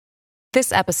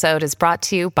This episode is brought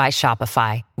to you by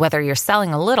Shopify. Whether you're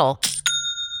selling a little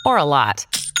or a lot,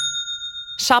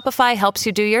 Shopify helps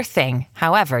you do your thing,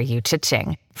 however you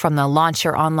cha-ching. From the launch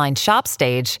your online shop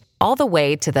stage, all the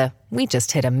way to the we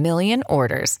just hit 1 million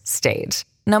orders stage.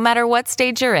 No matter what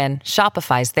stage you're in,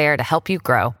 Shopify's there to help you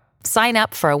grow. Sign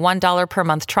up for a $1 per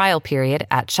month trial period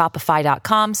at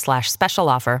shopify.com/special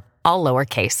offer, all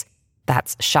lowercase.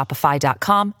 That's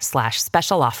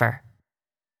shopify.com/special offer.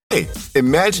 Hey,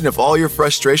 imagine if all your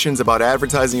frustrations about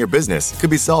advertising your business could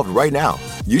be solved right now.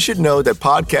 You should know that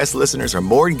podcast listeners are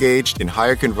more engaged and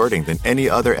higher converting than any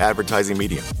other advertising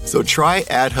medium. So try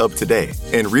AdHub today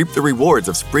and reap the rewards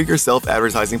of Spreaker's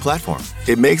self-advertising platform.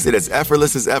 It makes it as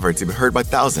effortless as ever to be heard by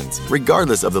thousands,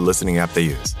 regardless of the listening app they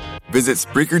use. Visit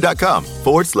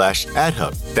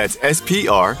Spreaker.com/AdHub. That's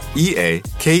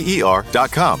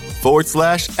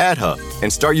SPREAKER.com/AdHub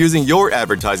and start using your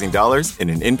advertising dollars in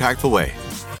an impactful way.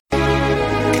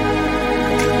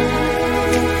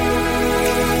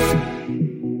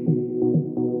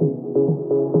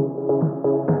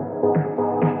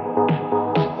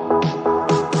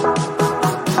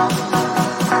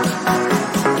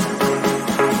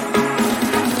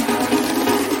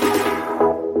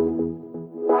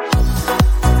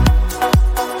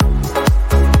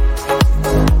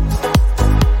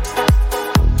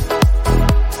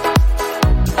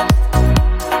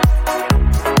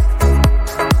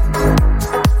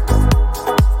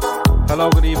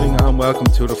 Welcome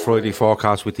to the Friday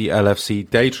forecast with the LFC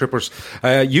Day Trippers.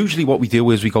 Usually what we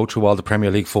do is we go through all the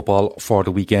Premier League football for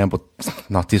the weekend, but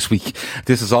not this week.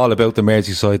 This is all about the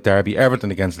Merseyside derby,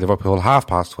 Everton against Liverpool,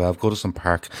 12:30, Goodison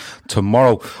Park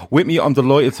tomorrow. With me, I'm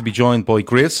delighted to be joined by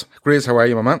Grizz. Grizz, how are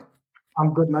you, my man?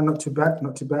 I'm good, man. Not too bad.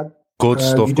 Not too bad. Good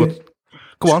stuff. Good.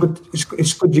 Go on.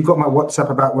 It's good you got my WhatsApp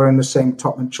about wearing the same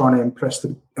top and trying to impress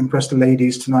the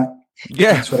ladies tonight.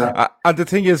 Yeah, and the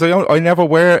thing is, I never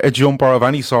wear a jumper of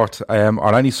any sort,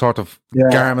 or any sort of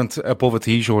garment above a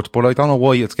t-shirt, but I don't know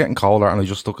why. It's getting colder and I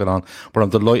just stuck it on, but I'm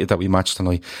delighted that we matched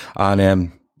tonight.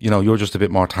 And you're just a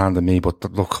bit more tan than me, but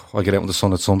look, I'll get out in the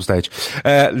sun at some stage.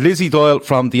 Lizzie Doyle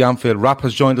from the Anfield Wrap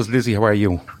has joined us. Lizzie, how are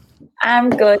you?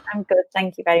 I'm good.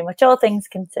 Thank you very much. All things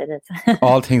considered.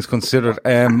 All things considered.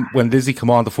 When Lizzie came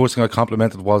on, the first thing I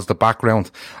complimented was the background,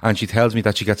 and she tells me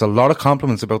that she gets a lot of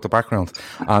compliments about the background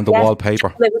and the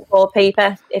wallpaper.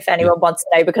 Wallpaper, if anyone wants to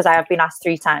know, because I have been asked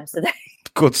 3 times today.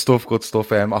 Good stuff.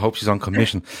 I hope she's on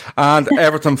commission. And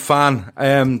Everton fan,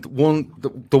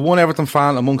 the one Everton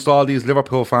fan amongst all these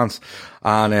Liverpool fans.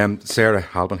 And Sarah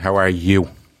Halban, how are you?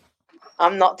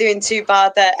 I'm not doing too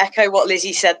bad. Echo what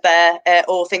Lizzie said there,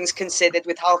 all things considered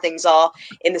with how things are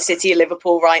in the city of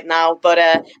Liverpool right now. But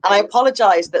and I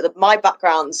apologise that my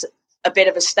background's a bit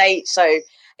of a state. So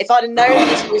if I'd have known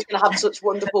Lizzie was going to have such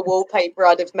wonderful wallpaper,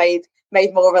 I'd have made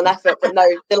more of an effort. But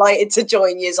no, delighted to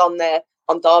join you on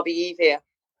Derby Eve here.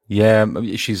 Yeah,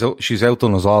 she's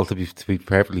outdone us all, to be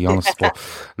perfectly honest. But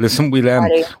listen,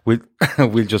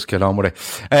 we'll just get on with it.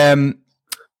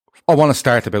 I want to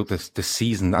start about this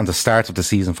season and the start of the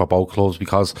season for both clubs,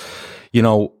 because,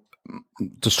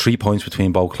 there's 3 points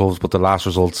between both clubs, but the last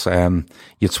results,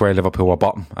 you'd swear Liverpool were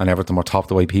bottom and Everton were top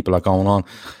the way people are going on.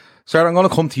 Sarah, I'm going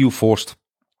to come to you first.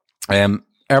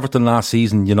 Everton last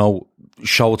season,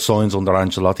 showed signs under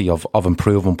Ancelotti of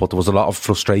improvement, but there was a lot of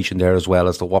frustration there as well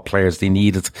as to what players they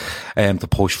needed to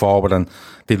push forward, and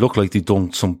they look like they've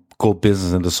done some good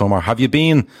business in the summer. Have you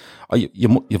been,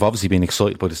 you've obviously been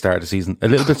excited by the start of the season, a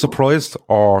little bit surprised,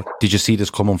 or did you see this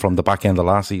coming from the back end of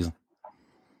last season?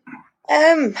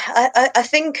 I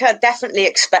think I definitely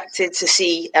expected to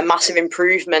see a massive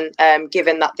improvement,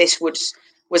 given that this was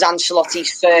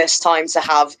Ancelotti's first time to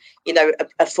have,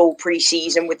 a full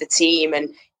pre-season with the team,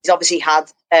 and he's obviously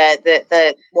had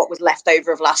the what was left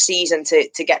over of last season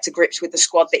to get to grips with the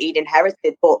squad that he'd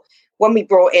inherited. But when we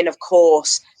brought in, of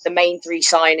course, the main 3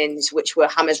 signings, which were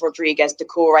James Rodriguez,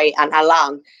 Doucouré and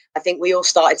Allan, I think we all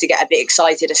started to get a bit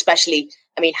excited, especially,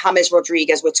 James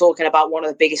Rodriguez, we're talking about one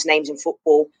of the biggest names in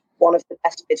football, one of the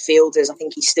best midfielders. I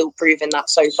think he's still proven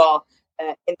that so far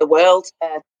in the world,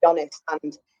 to be honest.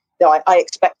 And I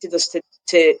expected us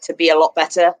to be a lot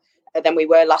better than we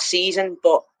were last season.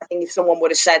 But I think if someone would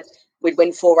have said we'd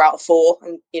win 4 out of 4,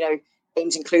 and,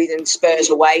 games including Spurs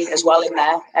away as well in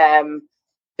there,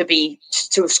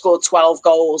 to have scored 12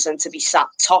 goals and to be sat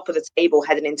top of the table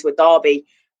heading into a derby,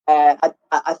 I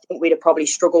think we'd have probably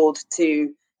struggled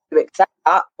to accept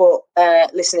that. But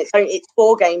listen, it's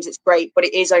 4 games, it's great, but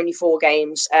it is only 4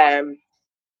 games.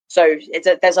 So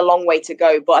there's a long way to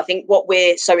go. But I think what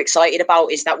we're so excited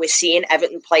about is that we're seeing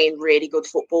Everton playing really good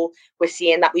football. We're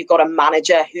seeing that we've got a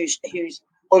manager who's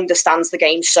understands the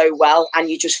game so well, and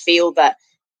you just feel that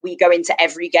we go into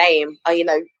every game.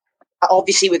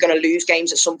 Obviously we're going to lose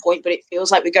games at some point, but it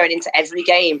feels like we're going into every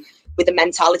game with the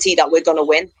mentality that we're going to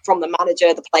win, from the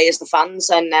manager, the players, the fans.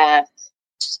 And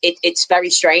it's very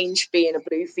strange being a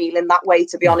Blue feeling that way,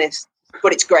 to be honest,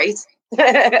 but it's great.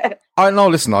 I know,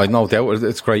 listen, I know that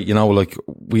it's great. Like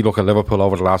we look at Liverpool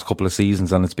over the last couple of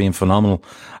seasons and it's been phenomenal.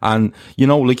 And,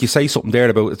 like you say something there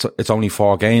about it's only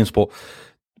 4 games, but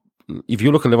if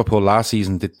you look at Liverpool last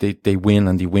season, they win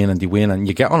and they win and they win, and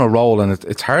you get on a roll, and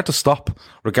it's hard to stop,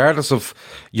 regardless of,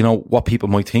 what people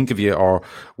might think of you, or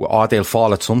they'll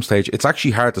fall at some stage. It's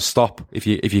actually hard to stop if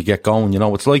you get going.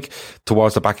 It's like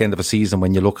towards the back end of a season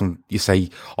when you look and you say,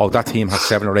 oh, that team has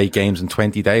 7 or 8 games in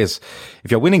 20 days.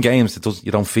 If you're winning games,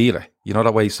 you don't feel it.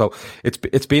 That way. So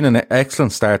it's been an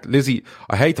excellent start. Lizzie,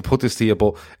 I hate to put this to you,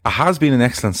 but it has been an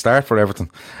excellent start for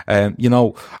Everton. And you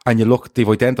look, they've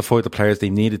identified the players they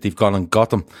needed. They've gone and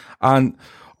got them. And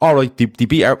all right, they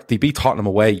beat Tottenham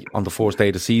away on the first day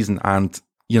of the season, and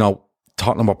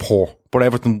Tottenham were poor, but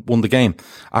Everton won the game,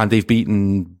 and they've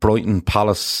beaten Brighton,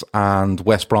 Palace and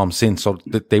West Brom since. So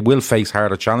they will face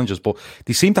harder challenges, but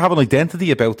they seem to have an identity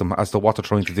about them as to what they're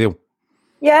trying to do.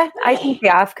 Yeah, I think we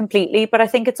have completely, but I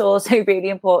think it's also really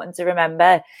important to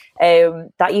remember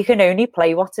that you can only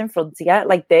play what's in front of you.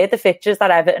 Like, they're the fixtures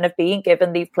that Everton have been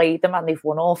given, they've played them and they've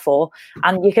won all 4.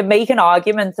 And you can make an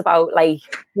argument about like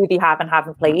who they have and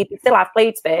haven't played. They still have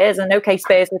played Spurs, and okay,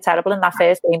 Spurs were terrible in that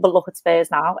first game, but look at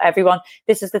Spurs now.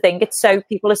 This is the thing,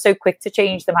 people are so quick to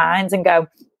change their minds and go,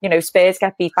 Spurs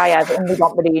get beat by Everton, we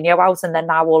want Mourinho out, and then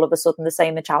now all of a sudden they're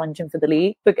saying they're challenging for the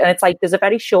league. And it's like there's a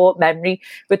very short memory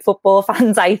with football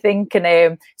fans, I think,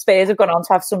 and Spurs have gone on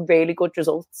to have some really good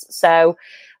results. So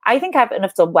I think Everton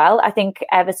have done well. I think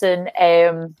Everton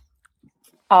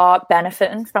are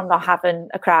benefiting from not having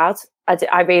a crowd.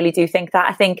 I really do think that.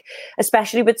 I think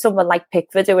especially with someone like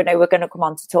Pickford, who I know we're going to come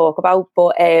on to talk about,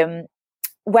 but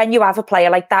when you have a player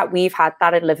like that, we've had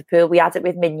that in Liverpool. We had it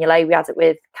with Mignolet, we had it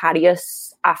with Karius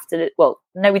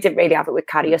we didn't really have it with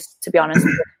Karius, to be honest.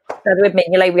 With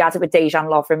Mignolet, we had it with Dejan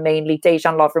Lovren mainly.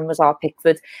 Dejan Lovren was our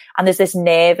Pickford. And there's this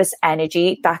nervous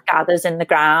energy that gathers in the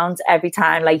ground every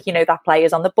time, that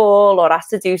player's on the ball or has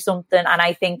to do something. And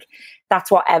I think that's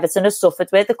what Everton has suffered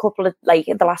with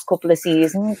in the last couple of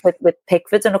seasons with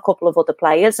Pickford and a couple of other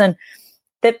players. And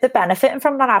they're benefiting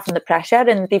from not having the pressure,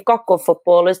 and they've got good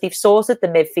footballers. They've sorted the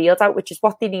midfield out, which is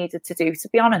what they needed to do, to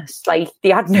be honest. They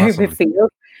had no midfield.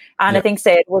 And I think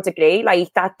Sarah would agree,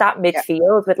 that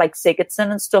midfield with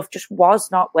Sigurdsson and stuff just was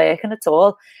not working at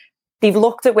all. They've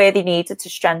looked at where they needed to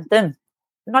strengthen.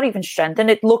 Not even strengthen,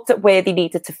 it looked at where they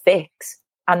needed to fix,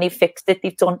 and they fixed it.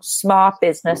 They've done smart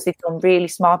business. They've done really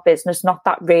smart business, not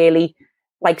that really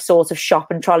sort of shop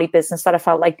and trolley business that I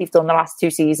felt like they've done the last 2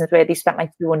 seasons, where they spent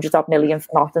 200 odd million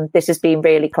for nothing. This has been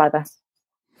really clever.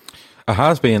 It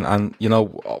has been, and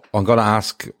I'm going to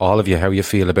ask all of you how you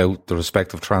feel about the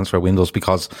respective transfer windows,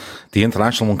 because the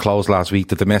international one closed last week,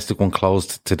 the domestic one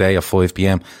closed today at 5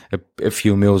 p.m. A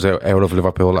few moves out of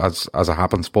Liverpool as it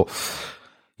happens, but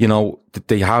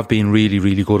they have been really,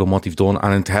 really good on what they've done,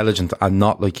 and intelligent, and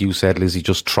not, like you said, Lizzie,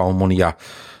 just throwing money at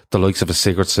the likes of a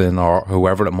Sigurdsson or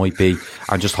whoever it might be,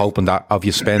 and just hoping that if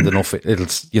you spend enough,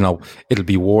 it'll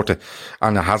be worth it.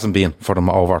 And it hasn't been for them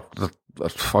over, I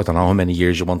don't know how many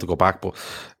years you want to go back, but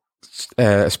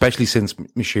especially since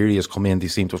Mashiri has come in, they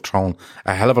seem to have thrown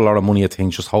a hell of a lot of money at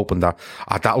things, just hoping that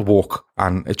that'll work,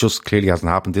 and it just clearly hasn't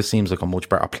happened. This seems like a much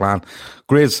better plan.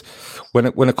 Grizz,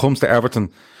 when it comes to Everton,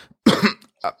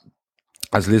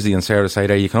 as Lizzie and Sarah say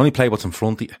there, you can only play what's in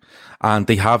front of you. And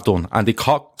they have done. And they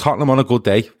caught Tottenham on a good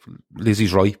day.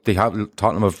 Lizzie's right.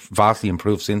 Tottenham have vastly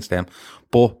improved since then.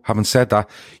 But having said that,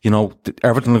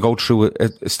 Everton will go through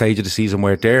a stage of the season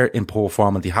where they're in poor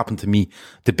form and they happen to meet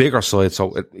the bigger side.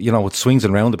 So, it swings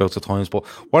and roundabouts at times. But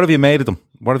what have you made of them?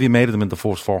 What have you made of them in the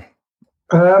first 4?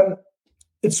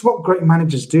 It's what great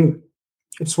managers do.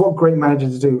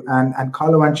 And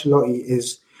Carlo Ancelotti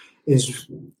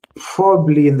is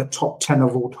probably in the top 10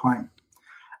 of all time,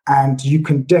 and you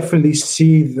can definitely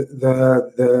see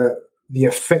the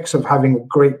effects of having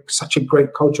such a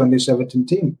great coach on this Everton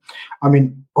team. I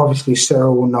mean, obviously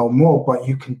Sarah will know more, but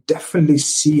you can definitely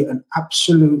see an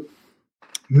absolute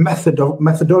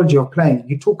methodology of playing.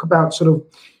 You talk about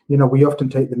we often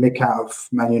take the mick out of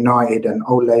Man United and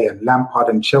Ole and Lampard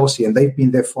and Chelsea, and they've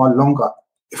been there far longer,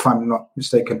 if I'm not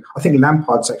mistaken. I think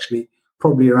Lampard's actually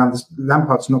probably around this.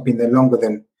 Lampard's not been there longer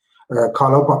than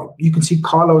Carlo, but you can see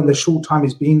Carlo in the short time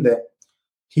he's been there.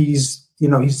 He's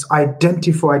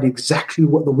identified exactly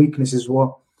what the weaknesses were.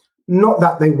 Not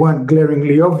that they weren't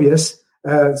glaringly obvious.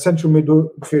 Central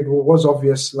midfield was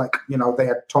obvious. They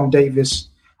had Tom Davies,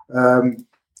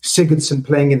 Sigurdsson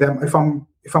playing in them. If I'm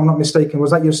if I'm not mistaken.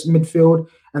 Was that your midfield?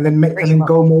 And then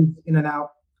Gomez in and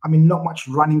out. I mean, not much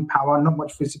running power, not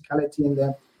much physicality in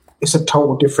there. It's a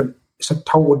total different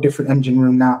engine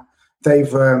room now.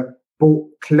 They've bought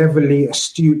cleverly,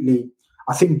 astutely.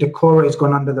 I think Decore has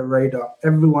gone under the radar.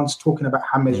 Everyone's talking about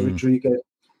James Rodriguez.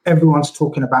 Everyone's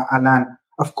talking about Alan.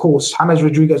 Of course, James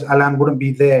Rodriguez, Alan wouldn't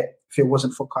be there if it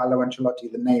wasn't for Carlo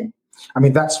Ancelotti, the name. I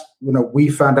mean, that's, we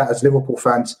found out as Liverpool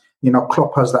fans,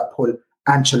 Klopp has that pull.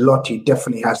 Ancelotti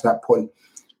definitely has that pull.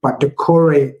 But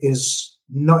Decore is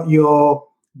not your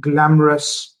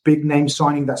glamorous big name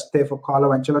signing that's there for Carlo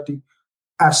Ancelotti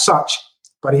as such,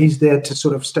 but he's there to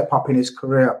sort of step up in his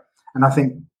career. And I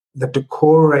think the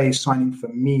Decore signing for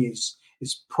me is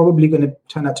probably going to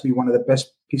turn out to be one of the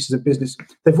best pieces of business.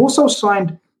 They've also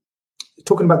signed,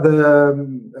 talking about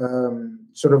the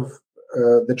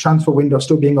the transfer window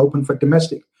still being open for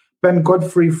domestic, Ben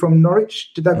Godfrey from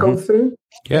Norwich. Did that go through?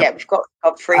 Yeah, we've got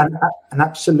Godfrey. An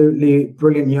absolutely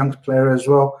brilliant young player as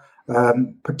well,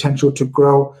 potential to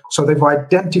grow. So they've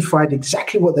identified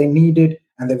exactly what they needed,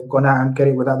 and they've gone out and get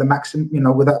it without the maximum,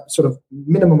 without sort of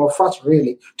minimum of fuss,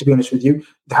 really, to be honest with you.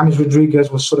 James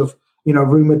Rodriguez was sort of,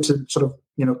 rumoured to sort of,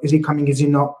 is he coming, is he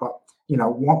not? But,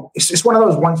 it's one of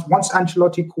those, once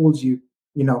Ancelotti calls you,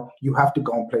 you have to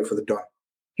go and play for the Don.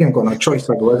 You ain't got no choice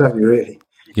otherwise, have you, really?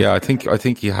 Yeah, I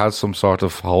think he has some sort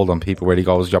of hold on people where he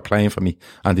goes, "You're playing for me,"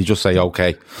 and they just say,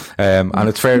 "Okay," and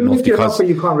it's fair enough because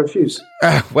you can't refuse.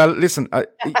 Well, listen,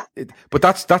 but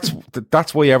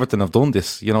that's why Everton have done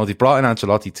this. They brought in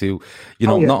Ancelotti to,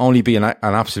 not only be an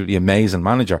absolutely amazing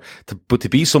manager, but to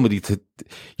be somebody to,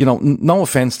 no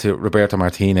offense to Roberto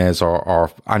Martinez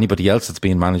or anybody else that's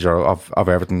been manager of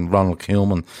Everton, Ronald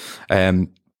Koeman,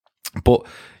 but.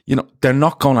 They're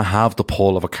not going to have the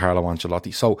pull of a Carlo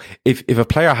Ancelotti. So if a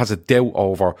player has a doubt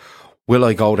over, will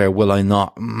I go there, will I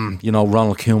not?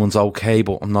 Ronald Koeman's okay,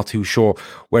 but I'm not too sure.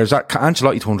 Whereas that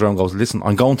Ancelotti turns around and goes, listen,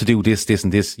 I'm going to do this, this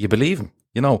and this. You believe him,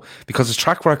 because his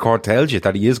track record tells you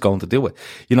that he is going to do it.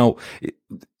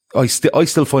 I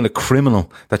still find it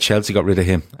criminal that Chelsea got rid of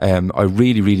him. I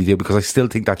really, really do, because I still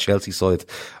think that Chelsea side,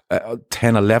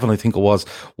 10, 11, I think it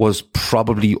was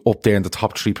probably up there in the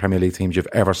top 3 Premier League teams you've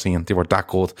ever seen. They were that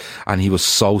good, and he was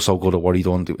so good at what he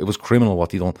done. It was criminal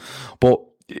what he done. But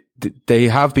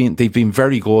they've been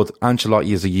very good.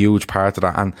 Ancelotti is a huge part of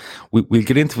that, and we'll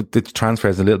get into the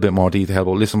transfers in a little bit more detail.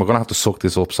 But listen, we're going to have to suck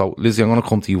this up. So, Lizzie, I'm going to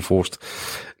come to you first.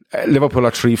 Liverpool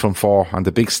are 3 from 4, and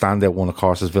the big standout one, of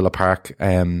course, is Villa Park.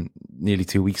 Nearly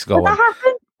 2 weeks ago. Did that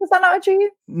happen? Was that not a dream?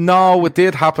 No, it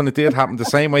did happen. It did happen. The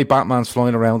same way Batman's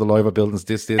flying around the Liver buildings,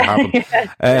 this did happen.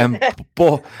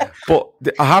 But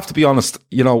I have to be honest.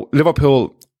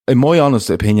 Liverpool, in my honest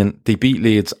opinion, they beat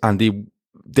Leeds and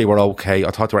they were okay.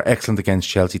 I thought they were excellent against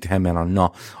Chelsea, 10 men or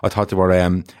not. I thought they were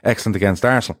excellent against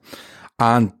Arsenal,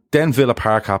 and then Villa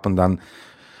Park happened, and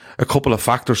a couple of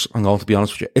factors, I'm going to be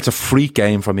honest with you. It's a freak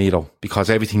game for me, though,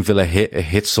 because everything Villa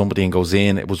hits somebody and goes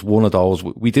in. It was one of those.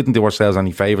 We didn't do ourselves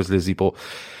any favours, Lizzie, but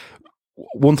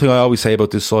one thing I always say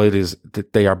about this side is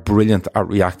that they are brilliant at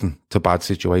reacting to bad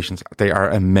situations. They are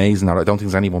amazing at it. I don't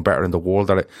think there's anyone better in the world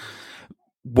at it.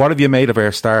 What have you made of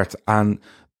our start? And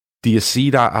do you see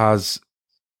that as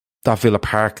that Villa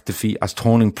Park defeat as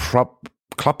turning Klopp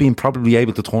being probably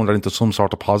able to turn that into some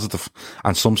sort of positive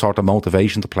and some sort of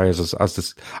motivation to players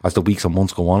as the weeks and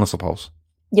months go on, I suppose?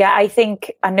 Yeah,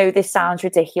 I know this sounds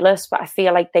ridiculous, but I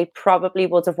feel like they probably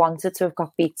would have wanted to have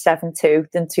got beat 7-2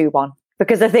 than 2-1.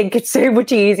 Because I think it's so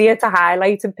much easier to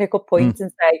highlight and pick up points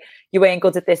and say, you ain't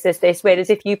good at this. Whereas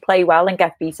if you play well and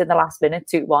get beat in the last minute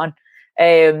 2-1,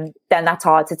 then that's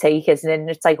hard to take, isn't it? And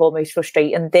it's like almost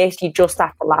frustrating. This, you just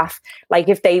have to laugh. Like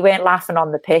if they weren't laughing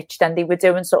on the pitch, then they were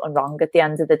doing something wrong at the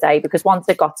end of the day. Because once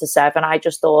it got to 7, I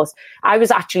just thought, I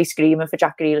was actually screaming for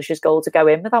Jack Grealish's goal to go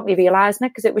in without me realising it,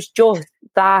 because it was just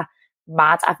that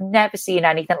mad. I've never seen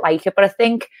anything like it. But I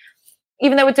think,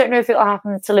 even though I don't know if it'll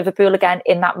happen to Liverpool again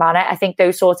in that manner, I think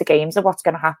those sorts of games are what's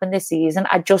going to happen this season.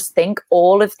 I just think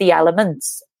all of the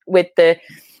elements with the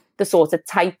sort of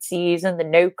tight season, the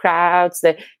no crowds,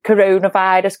 the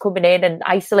coronavirus coming in and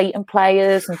isolating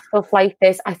players and stuff like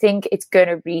this, I think it's going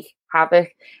to wreak havoc.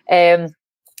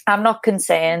 I'm not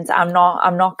concerned. I'm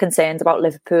not concerned about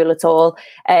Liverpool at all.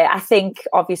 I think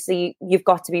obviously you've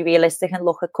got to be realistic and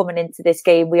look at coming into this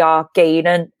game. We are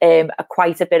gaining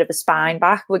quite a bit of a spine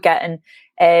back. We're getting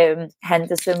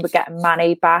Henderson, we're getting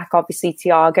Mane back. Obviously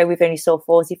Thiago, we've only saw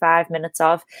 45 minutes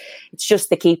of. It's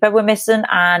just the keeper we're missing.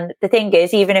 And the thing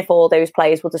is, even if all those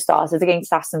players would have started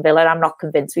against Aston Villa, I'm not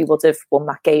convinced we would have won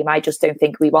that game. I just don't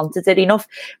think we wanted it enough.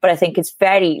 But I think it's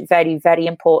very, very, very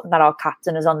important that our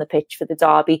captain is on the pitch for the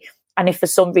derby. And if for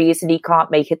some reason he can't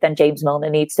make it, then James Milner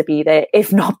needs to be there,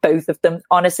 if not both of them.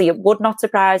 Honestly, it would not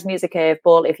surprise me as a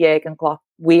curveball if Jurgen Klopp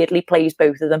weirdly plays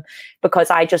both of them, because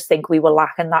I just think we were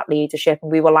lacking that leadership,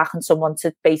 and we were lacking someone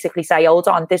to basically say, hold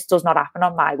on, this does not happen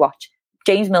on my watch.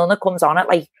 James Milner comes on at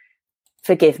like,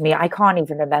 forgive me, I can't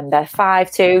even remember,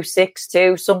 5-2,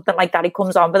 6-2, something like that. He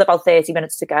comes on with about 30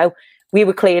 minutes to go. We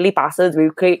were clearly battered. We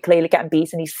were clearly getting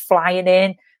beaten. He's flying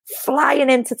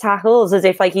into tackles as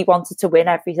if like he wanted to win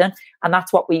everything, and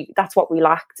that's what we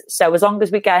lacked. So as long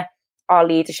as we get our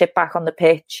leadership back on the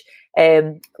pitch,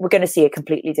 we're going to see a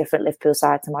completely different Liverpool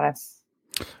side tomorrow.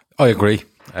 I agree.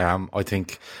 I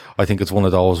think it's one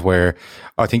of those where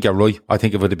I think you're right. I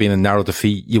think if it had been a narrow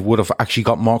defeat, you would have actually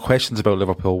got more questions about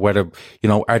Liverpool. Whether,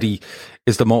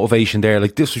 is the motivation there?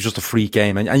 Like, this was just a free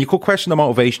game, and you could question the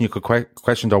motivation. You could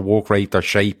question their work rate, their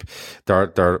shape,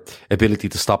 their ability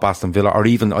to stop Aston Villa, or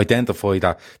even identify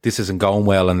that this isn't going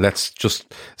well and let's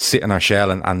just sit in our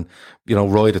shell and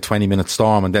ride a 20-minute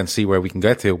storm and then see where we can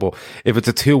get to. But if it's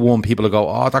a 2-1, people will go,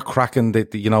 oh, they're cracking.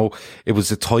 It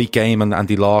was a tight game and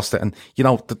they lost it. And,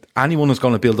 anyone is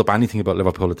going to build up anything about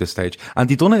Liverpool at this stage. And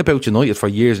they've done it about United for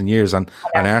years and years, and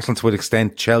Arsenal to an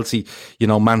extent, Chelsea,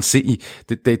 Man City.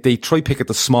 They try pick at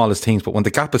the smallest teams, but when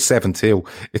the gap is 7-2,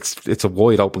 it's a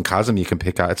wide open chasm you can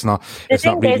pick at. It's not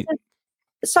really...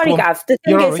 Sorry, Gav. The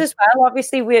thing is as well,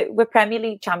 obviously we're Premier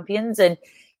League champions, and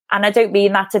I don't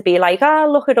mean that to be like,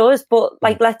 look at us, but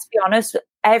like, let's be honest,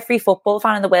 every football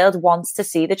fan in the world wants to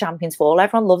see the champions fall.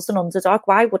 Everyone loves an underdog.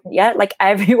 Why wouldn't you? Like,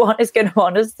 everyone is going to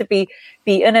want us to be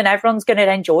beaten, and everyone's going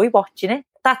to enjoy watching it.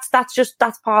 That's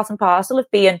part and parcel of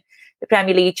being the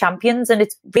Premier League champions, and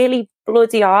it's really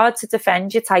bloody hard to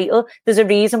defend your title. There's a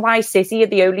reason why City are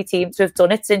the only team to have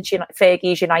done it since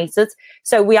Fergie's United.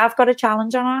 So we have got a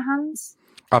challenge on our hands.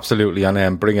 Absolutely,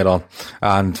 and bring it on.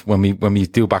 And when we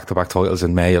do back-to-back titles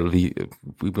in May, we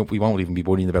won't even be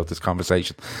worrying about this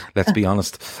conversation. Let's be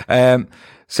honest.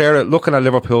 Sarah, looking at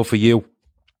Liverpool for you,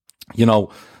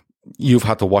 you've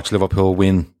had to watch Liverpool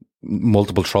win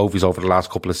multiple trophies over the last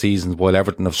couple of seasons while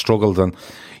Everton have struggled. And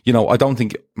I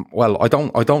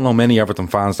don't know many Everton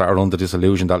fans that are under this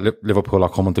illusion that Liverpool are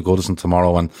coming to Goodison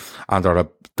tomorrow and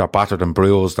they're battered and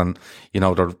bruised, and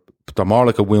they're more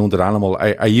like a wounded animal.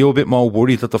 Are you a bit more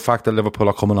worried at the fact that Liverpool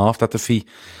are coming off that defeat,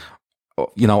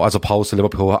 as opposed to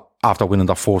Liverpool after winning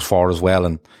their first 4 as well,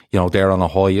 and they're on a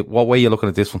high? What way are you looking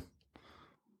at this one?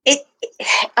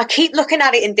 I keep looking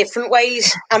at it in different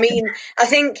ways. I mean, I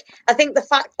think the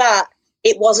fact that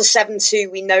it was a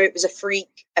 7-2, we know it was a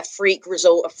freak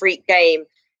result, a freak game.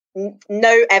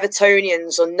 No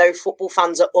Evertonians or no football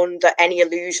fans are under any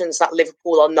illusions that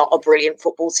Liverpool are not a brilliant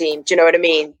football team. Do you know what I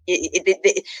mean?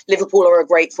 Liverpool are a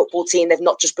great football team. They've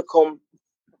not just become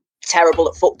terrible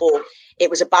at football. It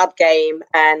was a bad game,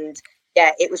 and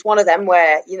yeah, it was one of them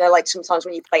where, like sometimes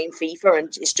when you're playing FIFA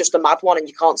and it's just a mad one and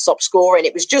you can't stop scoring.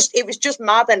 It was just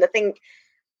mad. And I think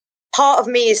part of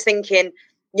me is thinking,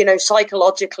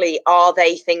 psychologically, are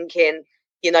they thinking,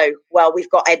 well, we've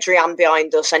got Adrian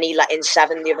behind us and he let in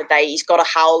 7 the other day. He's got a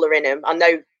howler in him. I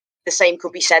know the same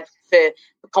could be said for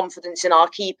confidence in our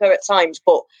keeper at times,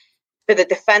 but for the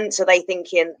defence, are they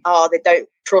thinking, they don't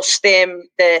trust him?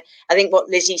 I think what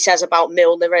Lizzie says about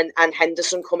Milner and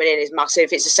Henderson coming in is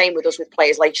massive. It's the same with us with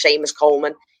players like Seamus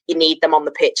Coleman. You need them on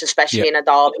the pitch, especially in a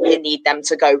derby. You need them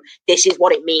to go, this is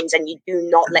what it means, and you do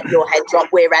not let your head drop.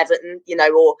 We're Everton,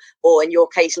 or in your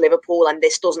case, Liverpool, and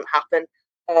this doesn't happen.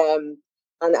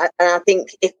 And I think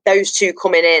if those two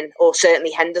coming in, or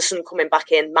certainly Henderson coming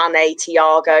back in, Mane,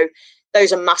 Thiago,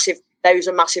 those are massive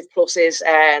pluses.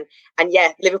 And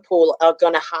yeah, Liverpool are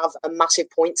going to have a massive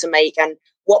point to make. And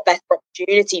what better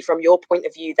opportunity from your point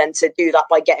of view than to do that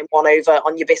by getting one over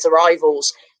on your bitter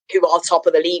rivals who are top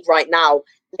of the league right now.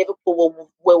 Liverpool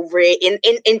will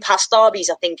in past derbies,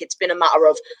 I think it's been a matter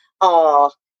of,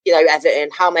 Everton,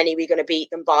 how many are we going to beat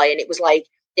them by? And it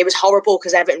was horrible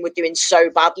because Everton were doing so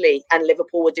badly and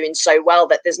Liverpool were doing so well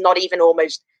that there's not even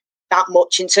almost that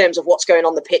much in terms of what's going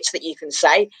on the pitch that you can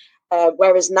say.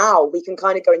 Whereas now we can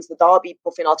kind of go into the derby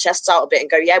puffing our chests out a bit and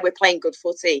go, yeah, we're playing good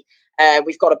footy.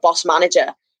 We've got a boss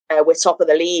manager. We're top of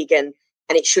the league and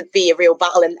it should be a real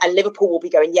battle. And Liverpool will be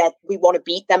going, yeah, we want to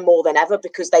beat them more than ever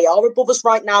because they are above us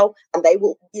right now. And they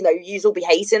will, you will be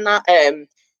hating that.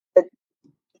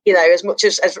 As much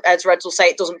as Reds will say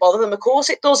it doesn't bother them, of course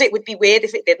it does. It would be weird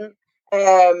if it didn't,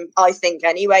 I think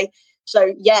anyway.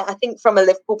 So, yeah, I think from a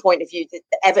Liverpool point of view,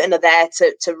 Everton are there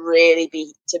to really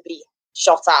be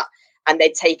shot at, and they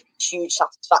take huge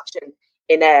satisfaction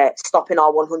in stopping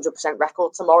our 100%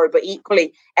 record tomorrow. But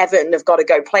equally, Everton have got to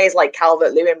go. Players like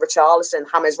Calvert-Lewin, Richarlison,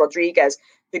 James Rodriguez,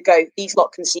 who go, these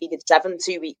lot conceded 7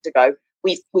 2 weeks ago.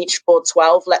 we've scored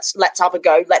 12. Let's have a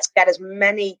go. Let's get as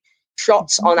many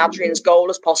shots on Adrian's goal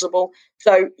as possible.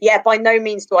 So yeah, by no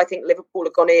means do I think Liverpool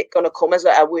are gonna come as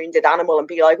a wounded animal and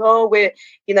be like, oh, we're,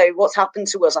 what's happened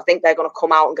to us. I think they're gonna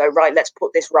come out and go, right, let's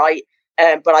put this right.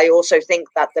 But I also think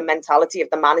that the mentality of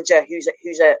the manager, who's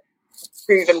a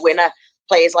proven winner,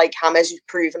 players like James, who's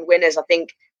proven winners, I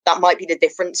think that might be the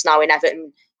difference now in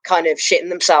Everton kind of shitting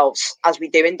themselves as we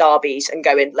do in derbies and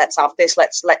going, let's have this,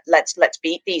 let's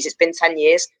beat these. It's been 10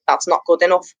 years. That's not good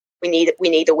enough. We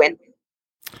need a win.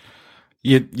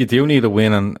 You do need a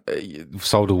win, and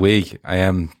so do we.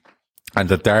 And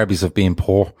the derbies have been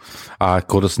poor.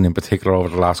 Goodison in particular over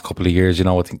the last couple of years.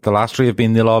 I think the last 3 have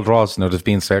been 0-0 draws. There's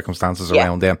been circumstances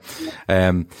around them.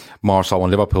 More so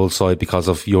on Liverpool's side because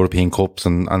of European Cups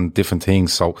and different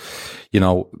things. So,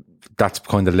 that's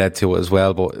kind of led to it as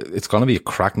well. But it's going to be a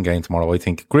cracking game tomorrow, I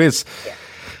think. Grizz,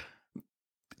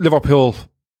 Liverpool,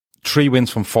 3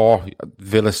 wins from 4.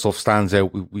 Villa stuff stands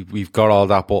out. We've got all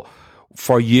that. But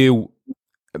for you,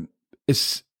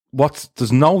 there's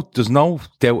no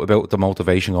doubt about the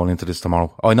motivation going into this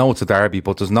tomorrow. I know it's a derby,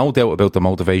 but there's no doubt about the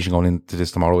motivation going into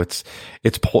this tomorrow. It's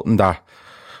putting that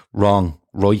wrong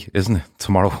right, isn't it?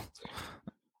 Tomorrow,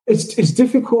 it's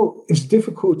difficult. It's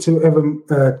difficult to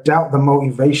ever doubt the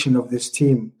motivation of this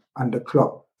team under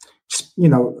Klopp.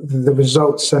 The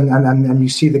results and you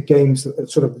see the games,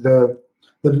 sort of the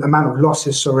amount of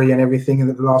losses, and everything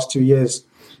in the last 2 years,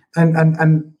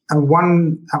 and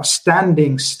one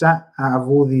outstanding stat out of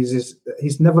all these is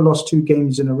he's never lost 2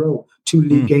 games in a row, 2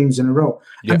 league games in a row.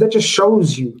 Yeah. And that just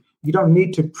shows you don't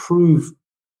need to prove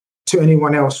to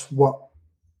anyone else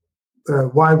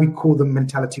why we call them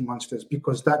mentality monsters,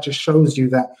 because that just shows you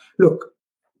that, look,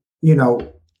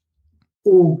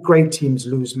 all great teams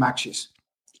lose matches.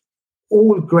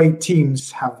 All great teams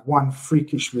have one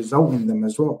freakish result in them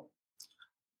as well.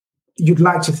 You'd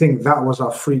like to think that was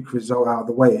our freak result out of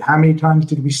the way. How many times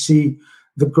did we see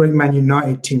the great Man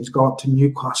United teams go up to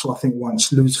Newcastle, I think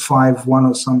once, lose 5-1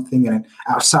 or something, and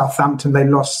out Southampton they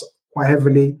lost quite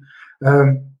heavily.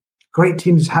 Great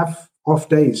teams have off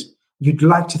days. You'd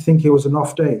like to think it was an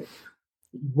off day.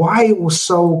 Why it was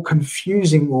so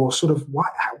confusing, or sort of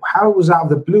how it was out of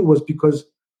the blue, was because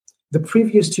the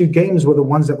previous 2 games were the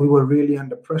ones that we were really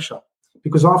under pressure.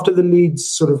 Because after the Leeds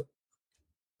sort of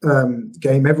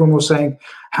game, everyone was saying,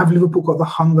 have Liverpool got the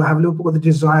hunger, have Liverpool got the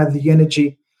desire, the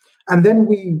energy? And then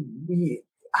we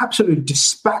absolutely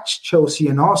dispatched Chelsea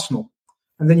and Arsenal.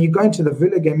 And then you go into the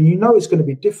Villa game and it's going to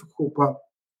be difficult, but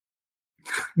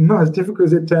not as difficult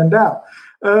as it turned out.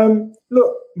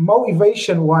 Look,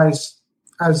 motivation-wise,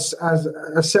 as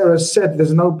Sarah said,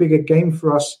 there's no bigger game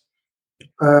for us.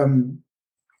 Klopp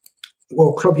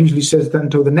usually says that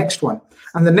until the next one.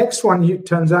 And the next one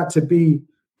turns out to be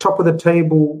top of the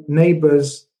table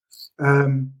neighbours,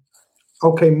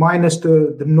 minus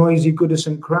the noisy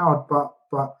Goodison crowd, but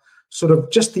sort of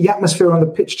just the atmosphere on the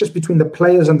pitch, just between the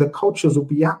players and the coaches, will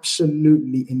be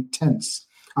absolutely intense.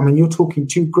 I mean, you're talking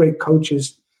 2 great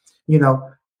coaches.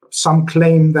 Some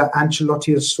claim that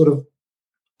Ancelotti has sort of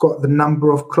got the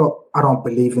number of Klopp. I don't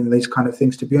believe in these kind of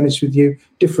things, to be honest with you.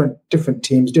 Different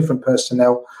teams, different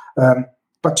personnel,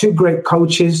 but 2 great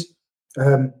coaches.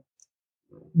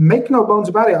 Make no bones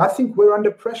about it. I think we're under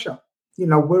pressure.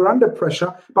 We're under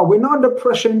pressure, but we're not under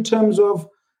pressure in terms of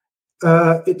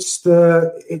winner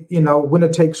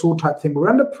takes all type thing. We're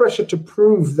under pressure to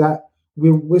prove that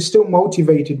we're still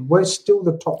motivated. We're still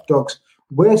the top dogs.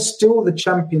 We're still the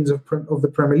champions of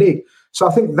the Premier League. So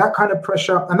I think that kind of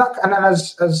pressure, and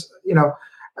as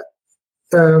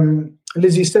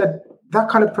Lizzie said, that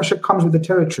kind of pressure comes with the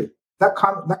territory. That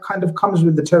kind of comes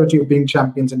with the territory of being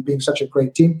champions and being such a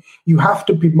great team. You have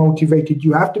to be motivated.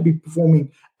 You have to be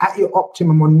performing at your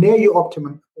optimum or near your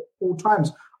optimum at all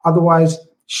times. Otherwise,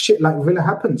 shit like Villa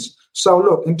happens. So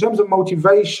look, in terms of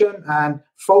motivation and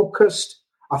focused,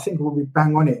 I think we'll be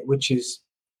bang on it,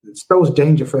 it spells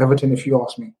danger for Everton, if you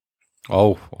ask me.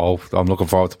 Oh, I'm looking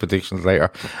forward to predictions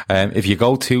later. If you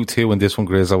go 2-2 in this one,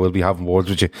 Grizz, I will be having words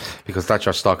with you, because that's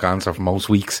your stock answer for most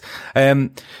weeks.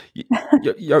 You're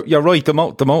right.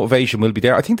 The motivation will be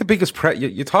there. I think the biggest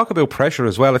you talk about pressure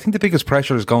as well. I think the biggest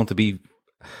pressure is going to be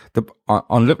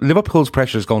on Liverpool's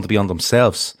pressure is going to be on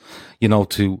themselves,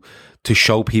 to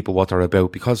show people what they're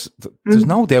about, because there's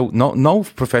no doubt, no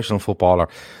professional footballer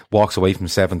walks away from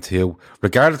 7-2,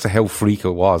 regardless of how freak it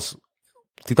was.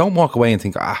 They don't walk away and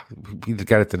think, we'll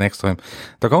get it the next time.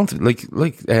 They're going to,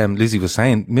 like Lizzie was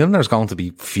saying, Milner's going to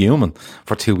be fuming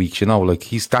for 2 weeks,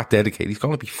 he's that dedicated. He's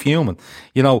going to be fuming.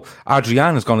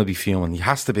 Adrian is going to be fuming. He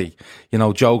has to be.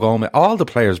 Joe Gomez, all the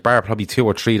players, bar probably 2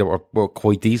 or 3 that were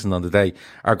quite decent on the day,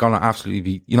 are going to absolutely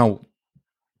be,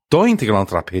 dying to get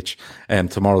onto that pitch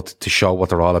tomorrow to show what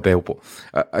they're all about.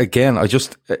 But again,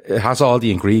 it has all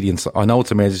the ingredients. I know it's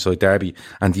a Merseyside derby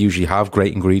and they usually have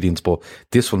great ingredients, but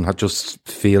this one just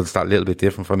feels that little bit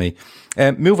different for me.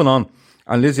 Moving on,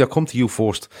 and Lizzie, I'll come to you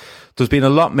first. There's been a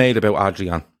lot made about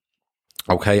Adrian.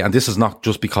 Okay, and this is not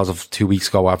just because of 2 weeks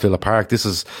ago at Villa Park. This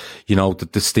is,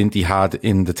 the stint he had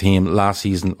in the team last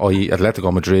season, i.e.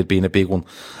 Atletico Madrid being a big one.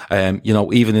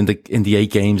 Even in the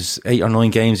 8 or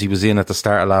 9 games he was in at the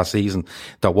start of last season,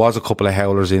 there was a couple of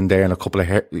howlers in there and a couple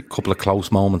of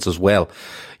close moments as well.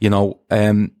 Is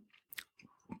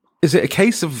it a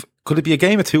case of, could it be a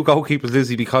game of 2 goalkeepers,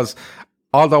 Lizzie? Because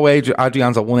although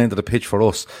Adrian's at one end of the pitch for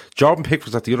us, Jordan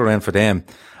Pickford's at the other end for them,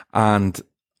 and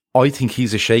I think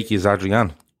he's as shaky as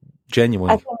Adrian,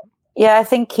 genuinely. I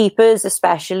think keepers,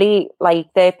 especially,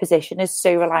 like, their position is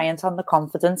so reliant on the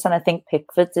confidence, and I think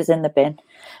Pickford is in the bin.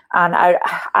 And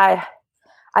I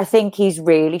think he's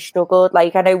really struggled.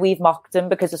 Like, I know we've mocked him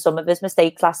because of some of his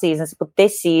mistakes last season, but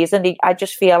this season, I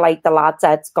just feel like the lad's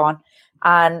head's gone.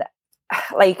 And,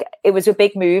 like, it was a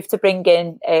big move to bring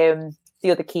in the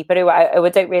other keeper, who I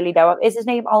don't really know. Is his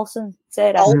name Olsen?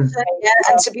 Olsen, yeah.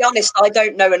 And to be honest, I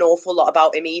don't know an awful lot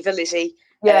about him either, Lizzie.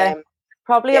 Yeah,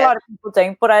 probably a lot of people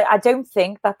don't. But I don't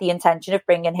think that the intention of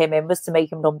bringing him in was to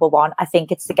make him number one. I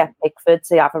think it's to get Pickford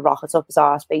to have a rocket up his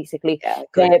arse, basically. Yeah,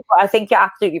 but I think you're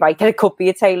absolutely right that it could be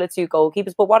a tale of 2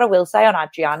 goalkeepers. But what I will say on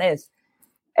Adrian is,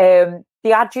 the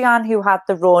Adrian who had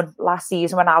the run last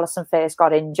season when Alisson first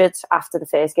got injured after the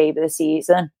first game of the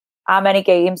season, how many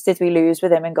games did we lose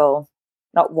with him in goal?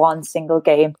 Not one single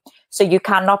game. So you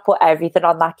cannot put everything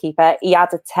on that keeper. He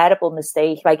had a terrible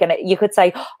mistake. And you could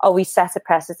say, oh, he set a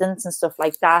precedent and stuff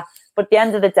like that. But at the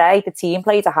end of the day, the team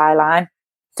played a high line.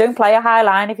 Don't play a high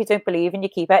line if you don't believe in your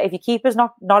keeper. If your keeper's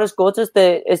not as good as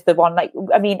the one,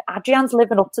 Adrian's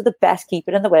living up to the best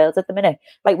keeper in the world at the minute.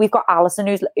 Like, we've got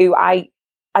Alisson, who I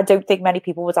don't think many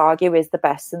people would argue is the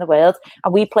best in the world.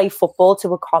 And we play football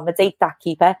to accommodate that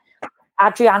keeper.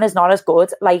 Adrian is not as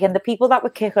good. And the people that were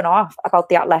kicking off about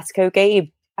the Atletico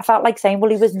game, I felt like saying,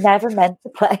 well, he was never meant to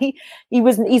play.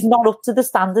 He's not up to the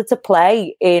standard to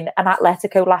play in an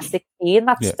Atletico last 16.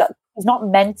 He's not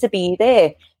meant to be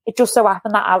there. It just so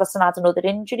happened that Alisson had another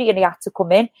injury and he had to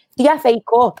come in. The FA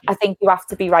Cup, I think you have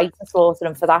to be right and slaughter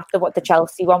him for that. The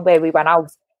Chelsea one where we went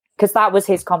out, because that was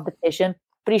his competition.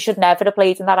 But he should never have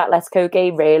played in that Atletico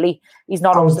game, really. He's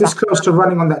not. I was this close to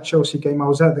running on that Chelsea game. I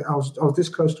was this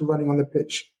close to running on the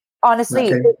pitch.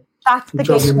 Honestly, that's the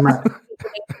game.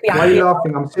 Why are you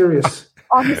laughing? I'm serious.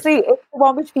 Honestly, it's the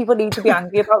one which people need to be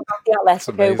angry about, not the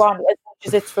Atletico one, as much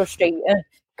as it's frustrating,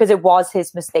 because it was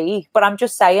his mistake. But I'm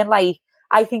just saying,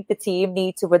 I think the team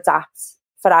need to adapt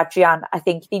for Adrian. I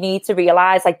think they need to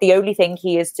realise, the only thing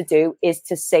he is to do is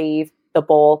to save the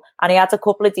ball. And he had a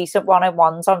couple of decent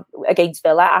one-on-ones against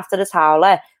Villa after the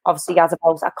howler. Obviously, he has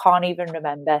about, I can't even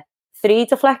remember, 3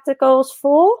 deflected goals,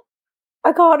 4?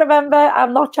 I can't remember.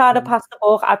 I'm not trying to pass the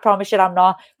buck. I promise you I'm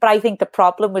not. But I think the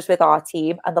problem was with our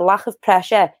team and the lack of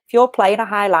pressure. If you're playing a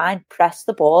high line, press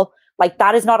the ball.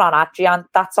 That is not on Adrian.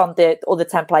 That's on the other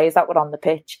 10 players that were on the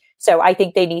pitch. So I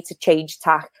think they need to change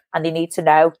tack, and they need to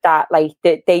know that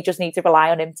they just need to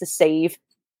rely on him to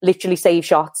literally save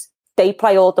shots. They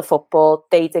play all the football.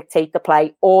 They dictate the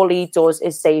play. All he does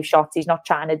is save shots. He's not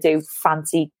trying to do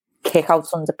fancy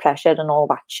kick-outs under pressure and all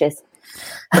that shit.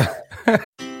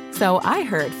 So I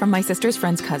heard from my sister's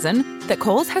friend's cousin that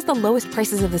Kohl's has the lowest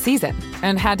prices of the season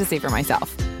and had to see for myself.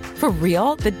 For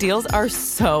real, the deals are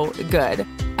so good.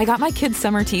 I got my kids'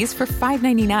 summer tees for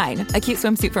 $5.99, a cute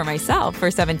swimsuit for myself for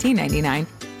 $17.99,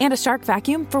 and a Shark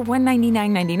vacuum for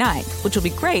 $199.99, which will be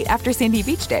great after Sandy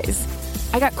Beach days.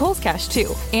 I got Kohl's Cash,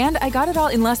 too, and I got it all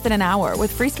in less than an hour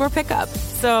with free store pickup.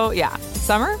 So, yeah,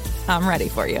 summer, I'm ready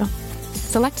for you.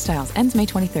 Select styles. Ends May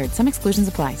 23rd. Some exclusions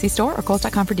apply. See store or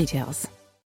Kohl's.com for details.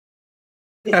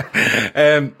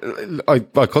 I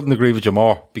couldn't agree with you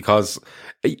more, because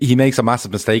he makes a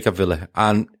massive mistake at Villa,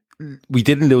 and we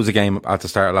didn't lose a game at the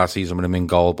start of last season with him in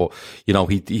goal, but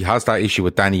he has that issue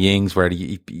with Danny Ings where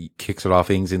he kicks it off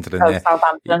Ings into the net.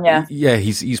 Southampton, yeah,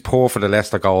 he's poor for the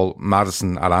Leicester goal,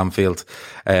 Maddison at Anfield,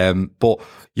 but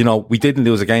we didn't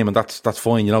lose a game, and that's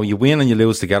fine. You win and you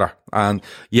lose together. And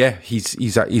yeah,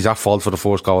 he's at fault for the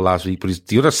first goal last week, but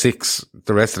the other 6,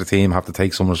 the rest of the team have to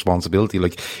take some responsibility.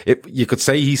 You could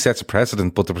say he sets a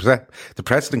precedent, but the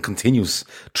precedent continues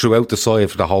throughout the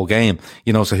side for the whole game.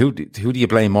 So who do you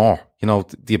blame more? Do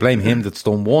you blame him that's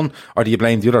done one, or do you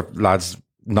blame the other lads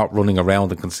not running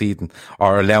around and conceding,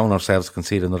 or allowing ourselves to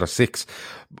concede another 6?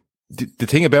 The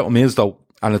thing about him is, though,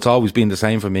 and it's always been the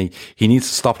same for me. He needs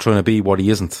to stop trying to be what he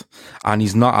isn't. And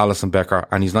he's not Alisson Becker,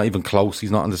 and he's not even close.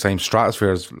 He's not in the same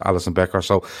stratosphere as Alisson Becker.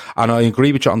 So, and I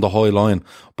agree with you on the high line,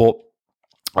 but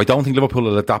I don't think Liverpool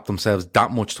will adapt themselves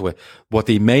that much to it. What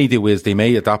they may do is they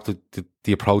may adapt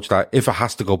the approach that if it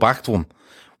has to go back to him,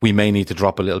 we may need to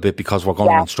drop a little bit because we're going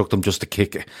to instruct him just to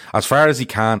kick it as far as he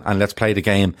can, and let's play the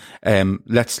game.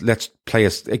 Let's play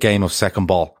a game of second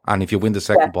ball, and if you win the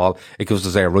second ball, it gives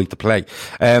us a right to play.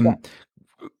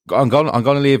 I'm going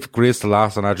to leave Grizz to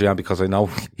last on Adrian because I know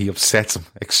he upsets him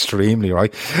extremely,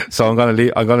 right? So I'm going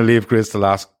to leave Grizz to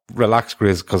last. Relax,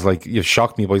 Grizz, because like you've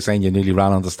shocked me by saying you nearly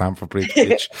ran on the Stamford Bridge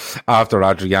pitch after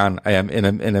Adrian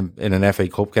in an FA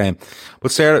Cup game.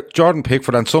 But Sarah, Jordan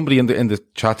Pickford, and somebody in the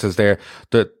chat says there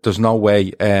that there's no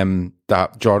way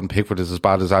that Jordan Pickford is as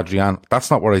bad as Adrian. That's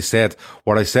not what I said.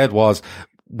 What I said was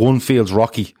one feels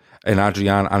rocky in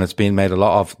Adrian and it's being made a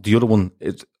lot of. The other one,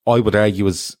 I would argue,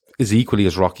 is equally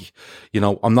as rocky. You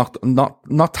know, I'm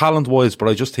not talent wise, but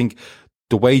I just think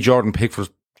the way Jordan Pickford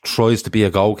tries to be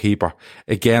a goalkeeper,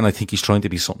 again, I think he's trying to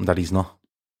be something that he's not.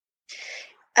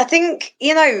 I think,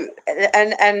 you know,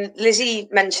 and Lizzie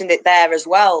mentioned it there as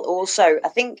well. Also, I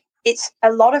think it's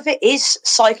a lot of it is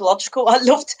psychological. I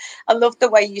loved the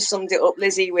way you summed it up,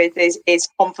 Lizzie, with his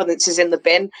confidence is in the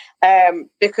bin,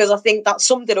 because I think that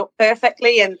summed it up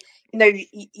perfectly. And you know,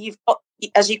 you've got,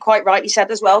 as you quite rightly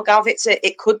said as well, Gav,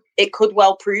 it could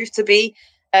well prove to be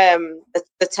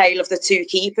the tale of the two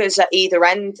keepers at either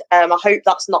end. I hope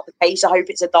that's not the case. I hope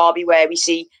it's a derby where we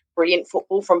see brilliant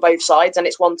football from both sides, and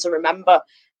it's one to remember.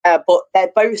 But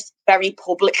they're both very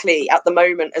publicly at the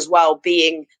moment as well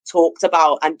being talked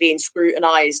about and being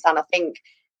scrutinised. And I think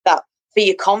that for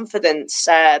your confidence,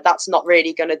 that's not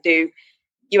really going to do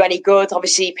you any good.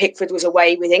 Obviously, Pickford was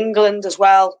away with England as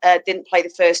well. Didn't play the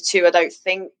first two, I don't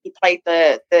think. He played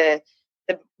the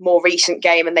more recent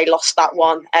game and they lost that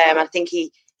one. I think he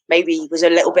maybe was a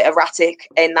little bit erratic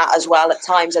in that as well at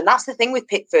times. And that's the thing with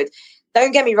Pickford.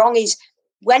 Don't get me wrong,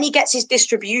 when he gets his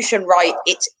distribution right,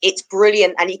 it's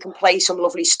brilliant and he can play some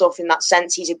lovely stuff in that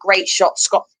sense. He's a great shot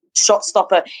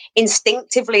stopper.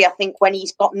 Instinctively, I think when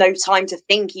he's got no time to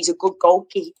think, he's a good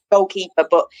goalkeeper.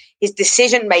 But his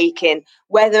decision making,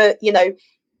 whether, you know,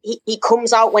 he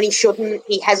comes out when he shouldn't,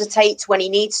 he hesitates when he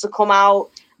needs to come out.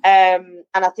 And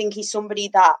I think he's somebody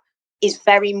that is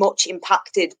very much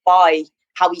impacted by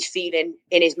how he's feeling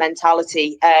in his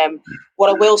mentality. What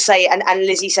I will say, and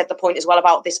Lizzie said the point as well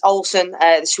about this Olsen,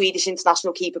 the Swedish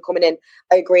international keeper coming in,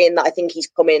 I agree in that I think he's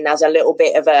come in as a little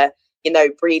bit of a, you know,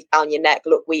 breathe down your neck.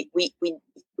 Look, we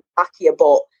back you,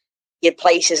 but your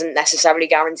place isn't necessarily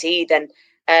guaranteed. And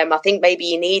I think maybe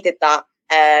you needed that.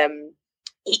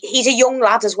 He's a young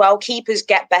lad as well. Keepers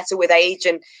get better with age.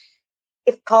 And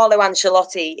if Carlo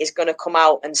Ancelotti is going to come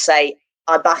out and say,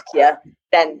 I back you,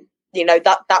 then, you know,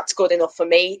 that's good enough for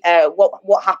me.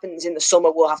 What happens in the summer,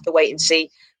 we'll have to wait and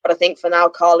see. But I think for now,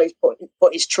 Carlo's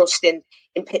put his trust in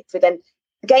Pickford. And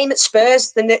the game at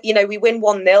Spurs, you know, we win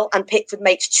 1-0 and Pickford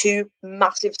makes two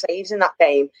massive saves in that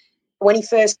game. When he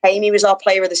first came, he was our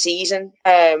player of the season,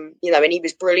 you know, and he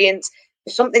was brilliant.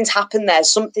 Something's happened there.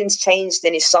 Something's changed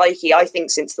in his psyche, I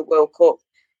think, since the World Cup.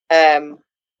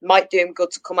 Might do him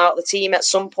good to come out of the team at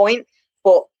some point,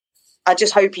 but I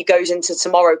just hope he goes into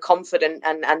tomorrow confident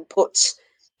and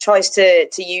tries to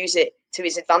use it to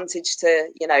his advantage to,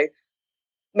 you know,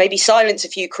 maybe silence a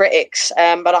few critics.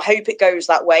 But I hope it goes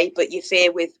that way. But you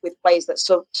fear with players that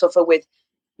suffer with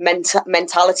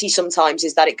mentality sometimes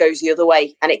is that it goes the other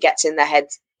way and it gets in their head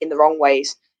in the wrong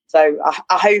ways. So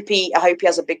I hope he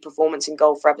has a big performance in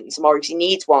goal for Everton tomorrow because he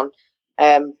needs one,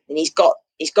 and he's got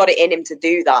it in him to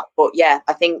do that. But yeah,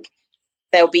 I think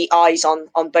there'll be eyes on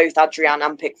both Adrian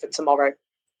and Pickford tomorrow.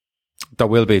 There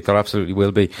will be. There absolutely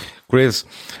will be. Grizz,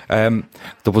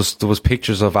 there was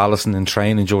pictures of Alisson in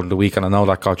training during the week, and I know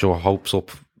that got your hopes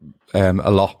up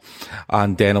a lot.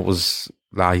 And then it was,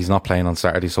 he's not playing on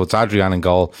Saturday, so it's Adrian in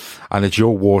goal, and it's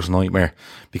your worst nightmare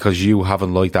because you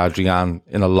haven't liked Adrian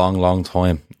in a long, long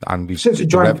time, and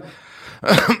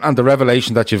and the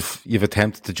revelation that you've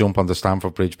attempted to jump on the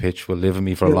Stamford Bridge pitch will live in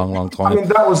me for a long, long time. I mean,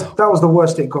 that was the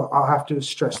worst it got. I'll have to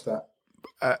stress that.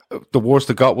 The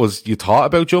worst it got was you thought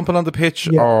about jumping on the pitch?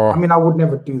 Yeah, or... I mean, I would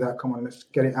never do that. Come on, let's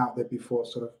get it out there before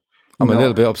sort of... I'm a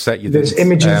little bit upset you didn't. There's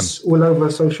images all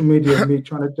over social media of me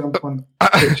trying to jump on the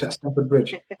pitch at Stamford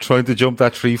Bridge. Trying to jump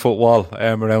that 3-foot wall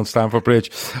around Stamford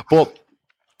Bridge. But,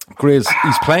 Grizz,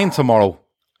 he's playing tomorrow.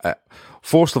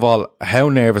 First of all, how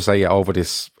nervous are you over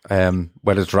this,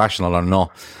 whether it's rational or not?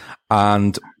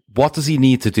 And what does he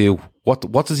need to do?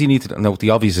 What does he need to do? Now, the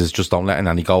obvious is just don't let in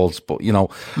any goals, but, you know,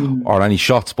 or any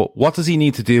shots. But what does he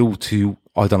need to do to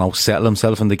I don't know, settle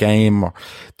himself in the game? Or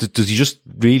does he just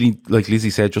really, like Lizzie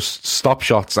said, just stop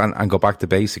shots and go back to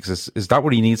basics? Is that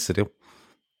what he needs to do?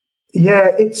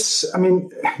 Yeah,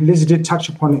 Lizzie did touch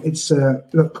upon it. It's,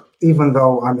 look, even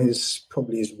though I'm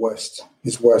probably his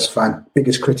worst fan,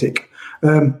 biggest critic,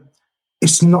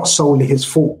 it's not solely his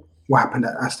fault what happened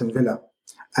at Aston Villa.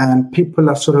 And people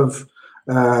are sort of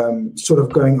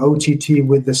going OTT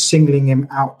with the singling him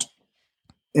out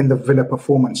in the Villa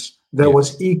performance. There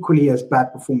was equally as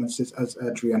bad performances as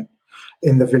Adrian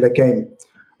in the Villa game.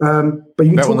 But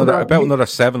you about another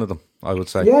 7 of them, I would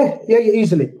say. Yeah,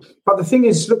 easily. But the thing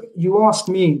is, look, you asked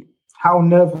me how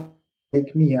nervous it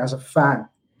make me as a fan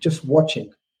just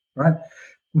watching, right?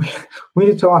 We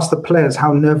need to ask the players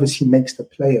how nervous he makes the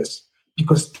players,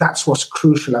 because that's what's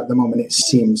crucial at the moment. It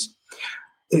seems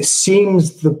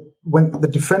when the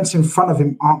defense in front of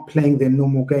him aren't playing their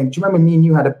normal game. Do you remember me and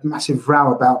you had a massive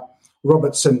row about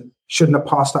Robertson shouldn't have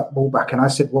passed that ball back? And I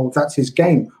said, well, that's his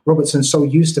game. Robertson's so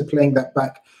used to playing that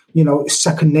back, it's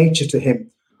second nature to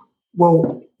him.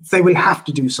 Well, they will have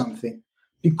to do something,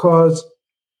 because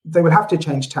they will have to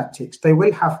change tactics. They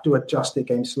will have to adjust their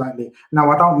game slightly. Now,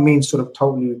 I don't mean sort of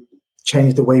totally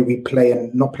change the way we play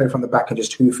and not play from the back and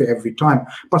just hoof it every time,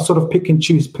 but sort of pick and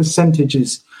choose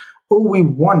percentages. All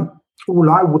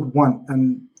I would want,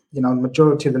 and the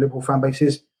majority of the Liverpool fan base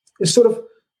is sort of,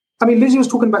 Lizzie was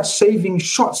talking about saving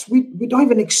shots. We don't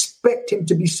even expect him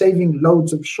to be saving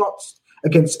loads of shots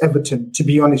against Everton, to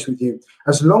be honest with you.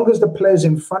 As long as the players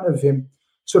in front of him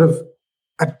sort of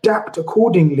adapt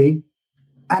accordingly,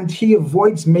 and he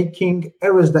avoids making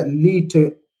errors that lead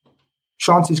to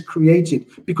chances created,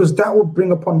 because that will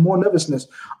bring upon more nervousness.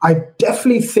 I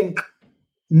definitely think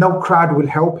no crowd will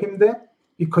help him there,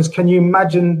 because can you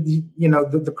imagine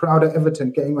the crowd at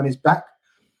Everton getting on his back?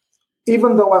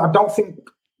 Even though I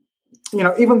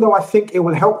think it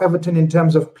will help Everton in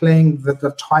terms of playing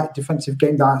the tight defensive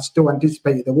game that I still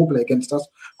anticipated they will play against us,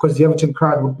 because the Everton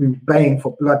crowd would be baying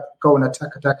for blood, go and attack.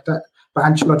 But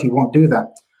Ancelotti won't do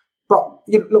that. But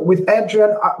look, with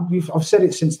Adrian, I've said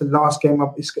it since the last game.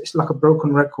 It's like a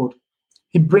broken record.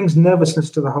 He brings nervousness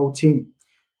to the whole team.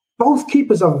 Both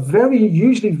keepers are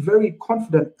usually very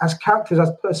confident as characters, as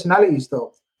personalities,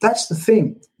 though. That's the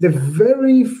thing. They're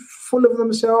very full of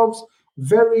themselves,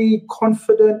 very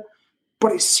confident,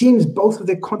 but it seems both of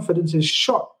their confidence is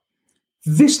shot.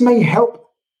 This may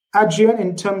help Adrian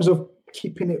in terms of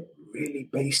keeping it really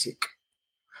basic.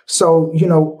 So,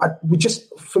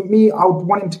 for me, I would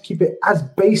want him to keep it as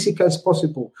basic as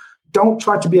possible. Don't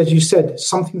try to be, as you said,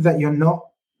 something that you're not.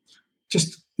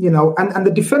 Just, and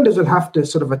the defenders will have to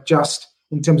sort of adjust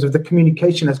in terms of the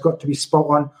communication has got to be spot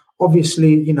on.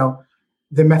 Obviously,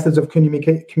 the methods of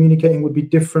communicating would be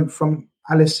different from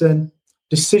Alisson.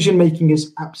 Decision-making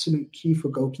is absolute key for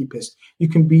goalkeepers. You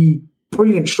can be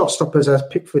brilliant shot stoppers as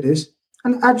Pickford is,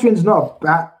 and Adrian's not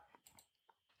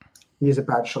he is a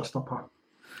bad shot stopper.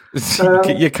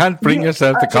 You can't bring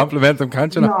yourself to compliment him,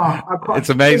 can't you? No, I can't. It's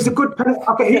amazing. He's a good penalty.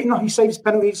 Okay, he saves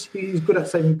penalties. He's good at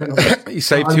saving penalties. He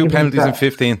saved 2 penalties in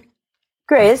 15.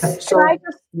 Chris, can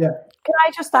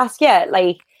I just ask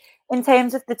you, in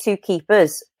terms of the two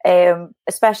keepers,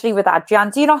 especially with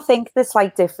Adrian, do you not think the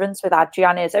slight difference with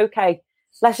Adrian is, okay,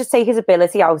 let's just take his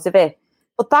ability out of it.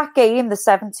 But that game, the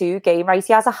 7-2 game, right,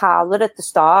 he has a howler at the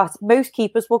start. Most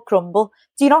keepers will crumble.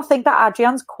 Do you not think that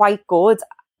Adrian's quite good?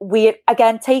 We,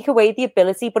 again, take away the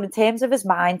ability, but in terms of his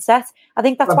mindset, I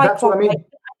think that's why what I mean. I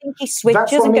think he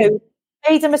switches and goes,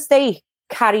 made a mistake,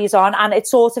 carries on, and it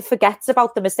sort of forgets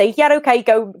about the mistake. Yeah, okay,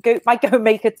 might go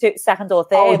make it second or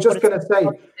third. I was just going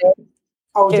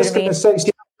to say, see,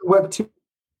 it worked too.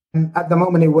 At the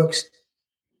moment, it works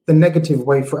the negative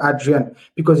way for Adrian,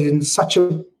 because he's such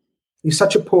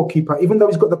a poor keeper. Even though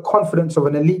he's got the confidence of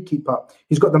an elite keeper,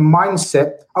 he's got the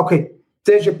mindset. Okay,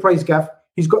 there's your praise, Gav.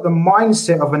 He's got the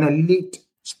mindset of an elite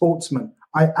sportsman.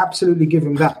 I absolutely give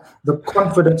him that. The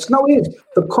confidence. No, it is.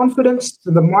 The confidence,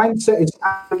 the mindset is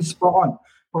absolutely spot on.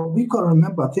 But we've got to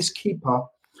remember, this keeper,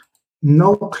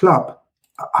 no club,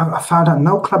 I found out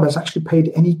no club has actually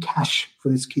paid any cash for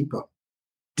this keeper.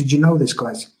 Did you know this,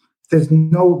 guys? There's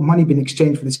no money being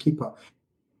exchanged for this keeper.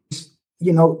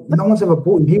 No one's ever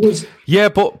bought him. He was... Yeah,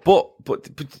 but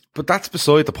that's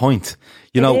beside the point,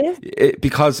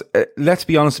 because let's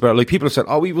be honest about it. Like, people have said,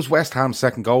 he was West Ham's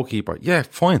second goalkeeper. Yeah,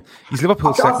 fine. He's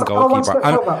Liverpool's second goalkeeper.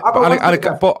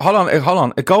 But hold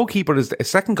on. A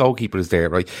second goalkeeper is there,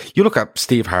 right? You look at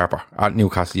Steve Harper at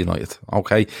Newcastle United,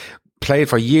 okay? Played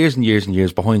for years and years and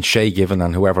years behind Shay Given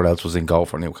and whoever else was in goal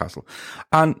for Newcastle.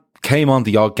 And came on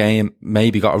the odd game,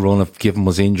 maybe got a run if Given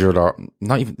was injured, or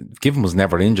not even, Given was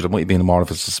never injured. It might have been more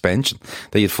of a suspension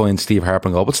that you'd find Steve Harper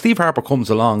and go. But Steve Harper comes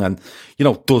along and,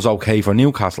 does okay for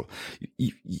Newcastle.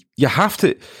 You have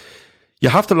to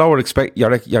lower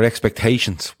your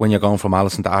expectations when you're going from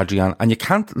Alisson to Adrian, and you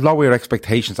can't lower your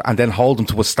expectations and then hold them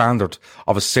to a standard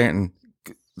of a certain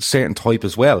type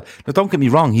as well. Now, don't get me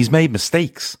wrong, he's made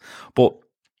mistakes, but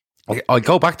I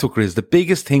go back to it, Chris. The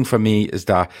biggest thing for me is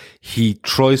that he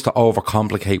tries to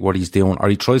overcomplicate what he's doing, or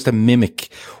he tries to mimic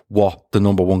what the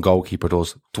number one goalkeeper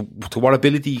does. To what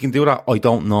ability he can do that, I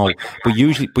don't know. But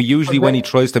usually when he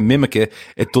tries to mimic it,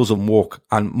 it doesn't work.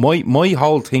 And my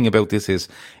whole thing about this is,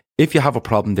 if you have a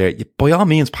problem there, you by all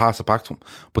means pass it back to him,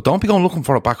 but don't be going looking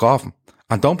for it back off him.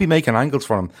 And don't be making angles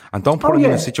for him. And don't put him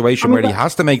in a situation where he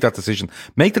has to make that decision.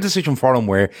 Make the decision for him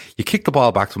where you kick the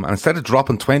ball back to him, and instead of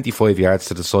dropping 25 yards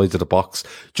to the sides of the box,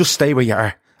 just stay where you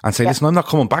are and say, listen, I'm not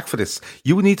coming back for this.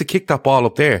 You need to kick that ball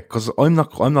up there because I'm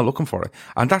not looking for it.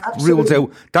 And that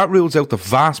rules out the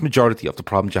vast majority of the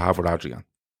problems you have with Adrian.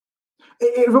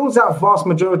 It rules out vast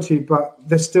majority, but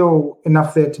there's still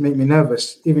enough there to make me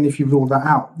nervous, even if you rule that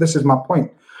out. This is my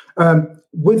point.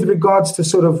 With regards to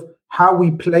sort of how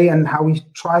we play and how he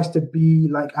tries to be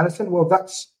like Alisson, well,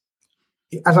 that's,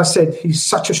 as I said, he's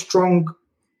such a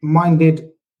strong-minded,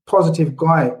 positive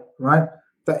guy, right,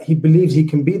 that he believes he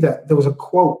can be that. There was a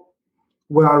quote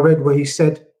where I read where he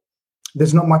said,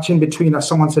 there's not much in between us.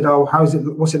 Someone said,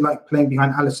 what's it like playing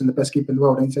behind Alisson, the best keeper in the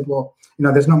world? And he said, well,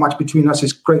 there's not much between us.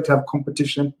 It's great to have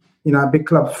competition. A big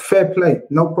club, fair play,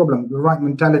 no problem, the right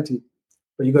mentality.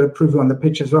 But you got to prove it on the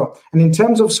pitch as well. And in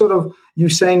terms of sort of you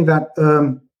saying that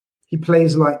he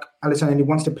plays like Alisson and he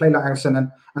wants to play like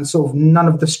Alisson and sort of none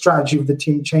of the strategy of the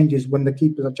team changes when the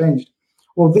keepers are changed.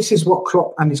 Well, this is what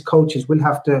Klopp and his coaches will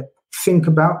have to think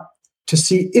about to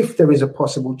see if there is a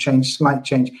possible change, slight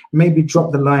change. Maybe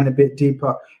drop the line a bit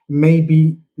deeper,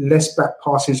 maybe less back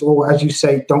passes, or as you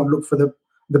say, don't look for the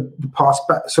pass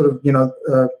back, sort of,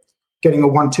 getting a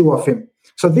 1-2 off him.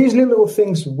 So these little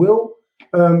things will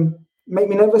make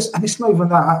me nervous. And it's not even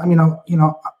that.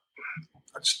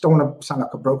 I just don't want to sound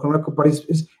like a broken record, but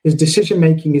his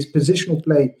decision-making, his positional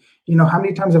play, how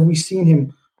many times have we seen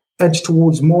him edge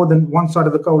towards more than one side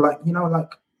of the goal?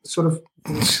 Sort of,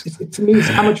 to me, it's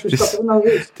amateur stuff.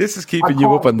 This is keeping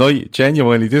you up at night.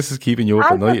 Genuinely, this is keeping you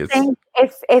up at night. I think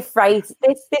if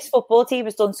this football team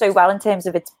has done so well in terms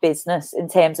of its business, in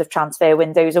terms of transfer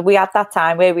windows, and we had that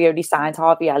time where we only signed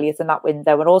Harvey Elliott in that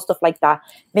window and all stuff like that.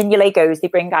 Mignolet goes, they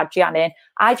bring Adrian in.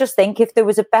 I just think if there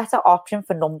was a better option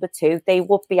for number 2, they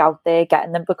would be out there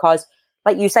getting them because,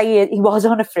 like you say, he was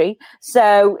on a free.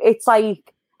 So it's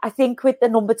like, I think with the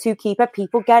number 2 keeper,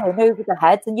 people get in over the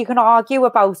heads, and you can argue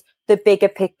about the bigger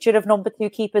picture of number 2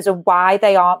 keepers and why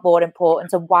they aren't more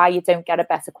important and why you don't get a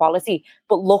better quality.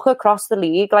 But look across the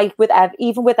league, like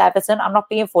even with Everton, I'm not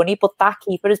being funny, but that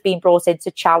keeper has been brought in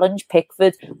to challenge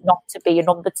Pickford not to be a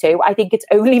number 2. I think it's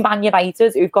only Man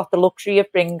United who've got the luxury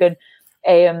of bringing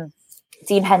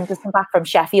Dean Henderson back from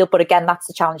Sheffield, but again, that's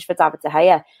the challenge for David De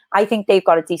Gea. I think they've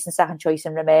got a decent second choice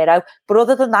in Romero. But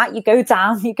other than that, you go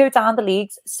down the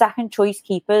leagues, second choice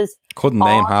keepers. Couldn't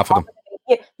name half of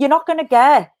them. You're not going to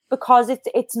get, because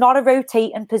it's not a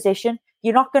rotating position.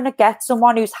 You're not going to get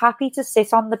someone who's happy to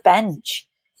sit on the bench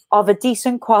of a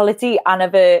decent quality and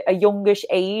of a youngish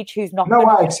age who's not. No,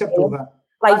 I accept all that.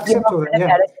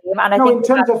 And I think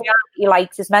he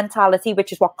likes his mentality,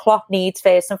 which is what Klopp needs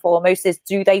first and foremost, is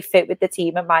do they fit with the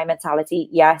team and my mentality?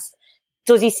 Yes.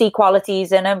 Does he see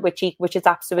qualities in him, which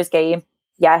adapts to his game?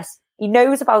 Yes. He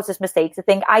knows about his mistakes.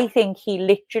 I think he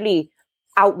literally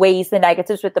outweighs the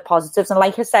negatives with the positives. And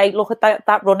like I say, look at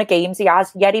that run of games he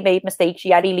has. Yeah, he made mistakes.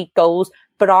 Yeah, he leaked goals.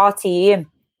 But our team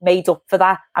made up for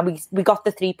that. And we got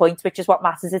the 3 points, which is what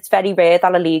matters. It's very rare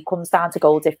that a league comes down to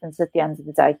goal difference at the end of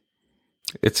the day.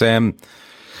 It's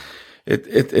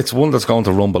it's one that's going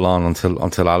to rumble on until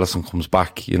Alisson comes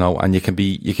back, and you can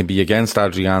be against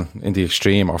Adrian in the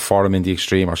extreme or for him in the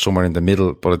extreme or somewhere in the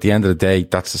middle. But at the end of the day,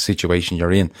 that's the situation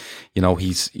you're in.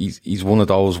 He's one of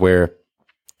those where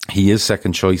he is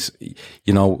second choice.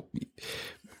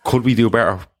 Could we do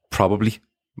better? Probably.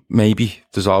 Maybe.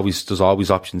 There's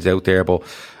always options out there. But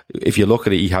if you look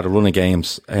at it, he had a run of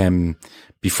games,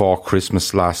 before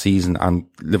Christmas last season, and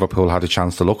Liverpool had a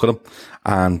chance to look at him,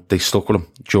 and they stuck with him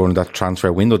during that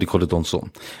transfer window. They could have done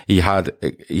something. He had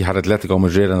Atletico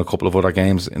Madrid and a couple of other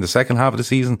games in the second half of the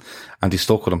season, and they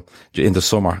stuck with him in the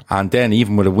summer. And then,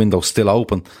 even with the window still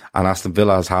open and Aston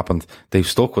Villa has happened, they've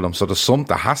stuck with him. So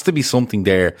there has to be something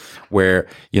there where,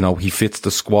 he fits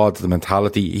the squad, the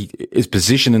mentality, his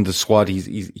position in the squad.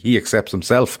 He accepts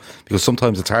himself, because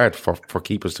sometimes it's hard for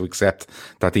keepers to accept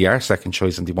that they are second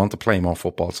choice and they want to play more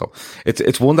football. So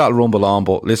it's one that'll rumble on.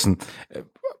 But listen,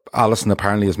 Alisson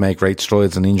apparently has made great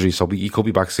strides in injury, so he could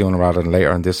be back sooner rather than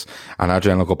later in this, and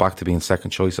Adrian will go back to being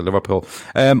second choice at Liverpool.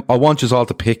 I want you all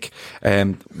to pick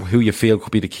who you feel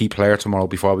could be the key player tomorrow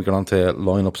before we get on to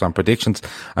lineups and predictions.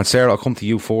 And Sarah, I'll come to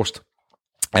you first.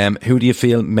 Who do you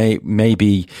feel may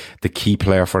be the key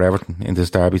player for Everton in this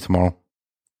derby tomorrow?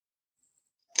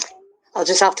 I'll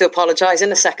just have to apologise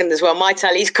in a second as well. My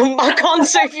telly's come back on,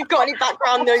 so if you've got any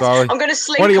background noise, sorry. I'm going to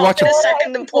slink off in a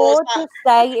second and pause that. Just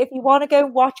say, if you want to go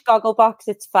and watch Gogglebox,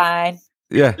 it's fine.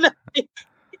 Yeah. It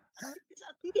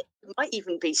might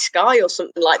even be Sky or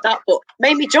something like that, but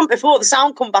made me jump before the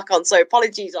sound come back on, so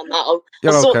apologies on that.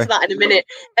 I'll sort to that in a minute.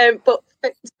 But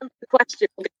the question,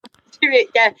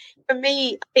 for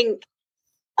me, I think...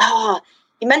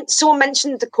 someone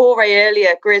mentioned Doucouré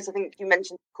earlier, Grizz. I think you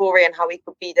mentioned Doucouré and how he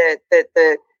could be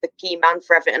the key man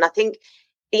for Everton. I think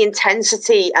the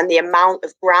intensity and the amount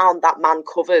of ground that man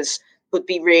covers could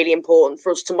be really important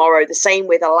for us tomorrow. The same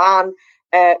with Allan.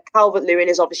 Calvert-Lewin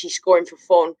is obviously scoring for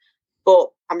fun,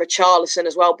 and Richarlison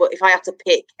as well. But if I had to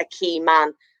pick a key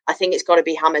man, I think it's got to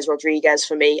be James Rodriguez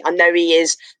for me. I know he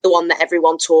is the one that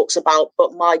everyone talks about,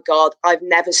 but my God, I've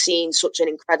never seen such an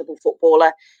incredible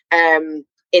footballer.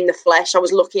 In the flesh. I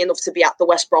was lucky enough to be at the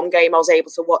West Brom game. I was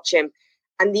able to watch him.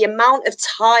 And the amount of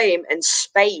time and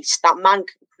space that man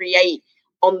can create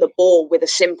on the ball with a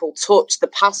simple touch, the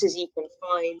passes he can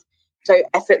find so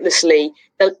effortlessly,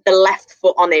 the left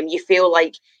foot on him, you feel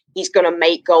like he's going to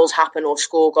make goals happen or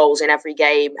score goals in every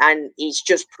game. And he's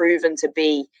just proven to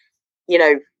be,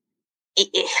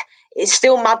 it's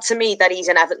still mad to me that he's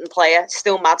an Everton player. It's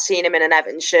still mad seeing him in an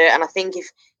Everton shirt. And I think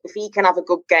if he can have a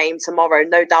good game tomorrow,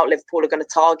 no doubt Liverpool are going to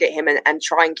target him and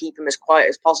try and keep him as quiet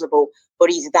as possible. But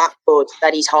he's that good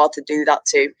that he's hard to do that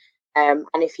to. And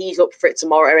if he's up for it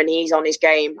tomorrow and he's on his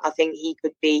game, I think he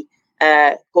could be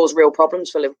cause real problems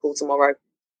for Liverpool tomorrow.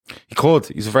 He could.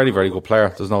 He's a very, very good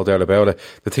player. There's no doubt about it.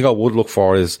 The thing I would look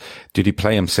for is, did he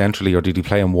play him centrally or did he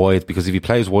play him wide? Because if he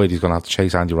plays wide, he's going to have to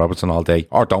chase Andy Robertson all day.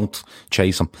 Or don't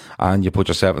chase him, and you put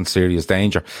yourself in serious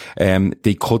danger.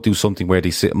 They could do something where they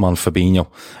sit him on Fabinho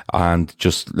and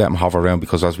just let him hover around,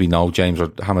 because as we know, James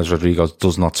Rodriguez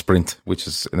does not sprint, which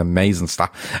is an amazing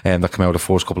stat that came out the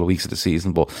first couple of weeks of the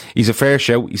season. But he's a fair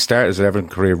shout. He started his Everton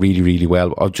career really, really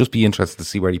well. I'll just be interested to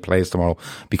see where he plays tomorrow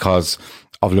because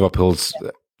of Liverpool's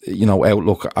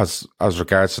outlook as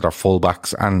regards to their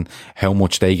fullbacks and how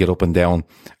much they get up and down.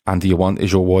 And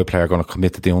is your wide player going to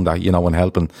commit to doing that, and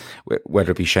helping,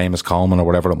 whether it be Seamus Coleman or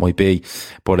whatever it might be.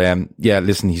 But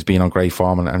listen, he's been on great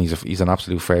form and he's an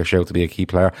absolute fair shout to be a key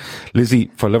player. Lizzie,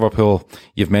 for Liverpool,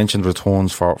 you've mentioned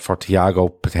returns for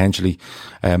Thiago, potentially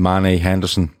Mane,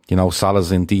 Henderson.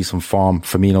 Salah's in decent form.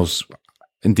 Firmino's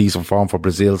in decent form for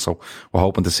Brazil, so we're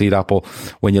hoping to see that. But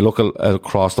when you look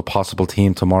across the possible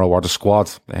team tomorrow or the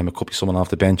squad, it could be someone off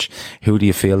the bench. Who do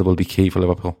you feel will be key for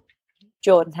Liverpool?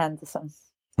 Jordan Henderson.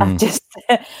 I just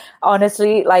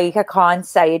honestly, I can't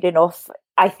say it enough.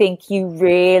 I think you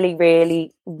really,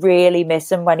 really, really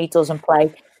miss him when he doesn't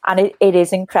play, and it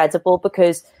is incredible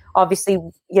because obviously,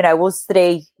 us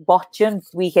three watching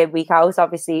week in, week out.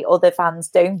 Obviously, other fans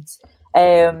don't.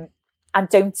 And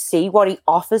don't see what he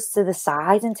offers to the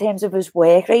side in terms of his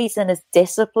work rate and his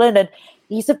discipline. And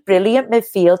he's a brilliant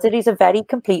midfielder. He's a very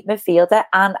complete midfielder.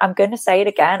 And I'm going to say it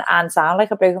again and sound like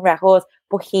a broken record,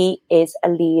 but he is a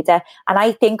leader. And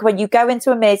I think when you go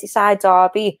into a Merseyside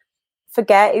derby,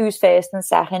 forget who's first and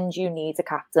second, you need a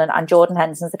captain. And Jordan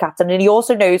Henderson's the captain. And he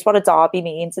also knows what a derby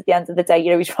means at the end of the day.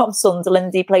 He's from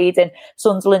Sunderland. He played in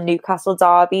Sunderland, Newcastle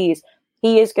derbies.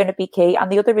 He is going to be key.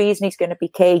 And the other reason he's going to be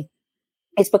key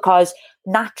is because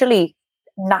naturally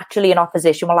an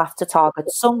opposition will have to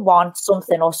target someone,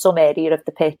 something, or some area of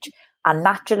the pitch. And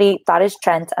naturally, that is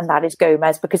Trent and that is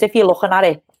Gomez. Because if you're looking at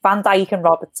it, Van Dijk and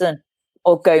Robertson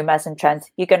or Gomez and Trent,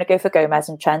 you're going to go for Gomez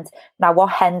and Trent. Now,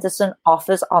 what Henderson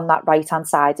offers on that right-hand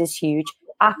side is huge,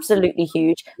 absolutely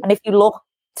huge. And if you look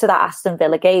to that Aston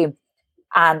Villa game,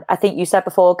 and I think you said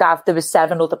before, Gav, there was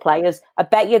 7 other players. I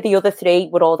bet you the other 3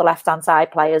 were all the left-hand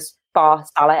side players. Bar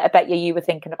Salah. I bet you were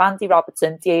thinking of Andy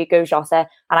Robertson, Diego Jota,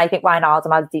 and I think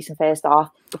Wijnaldum had a decent first half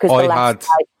because the left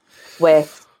side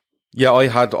worked. Yeah, I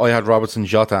had Robertson,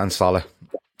 Jota, and Salah.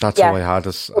 That's how I had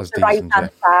as the decent. Right-hand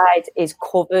side is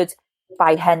covered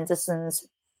by Henderson's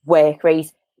work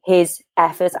rate, his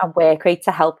effort and work rate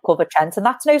to help cover Trent. And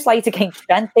that's no slight against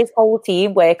Trent. This whole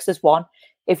team works as one.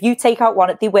 If you take out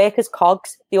one, they work as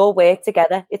cogs. They all work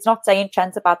together. It's not saying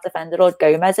Trent's a bad defender or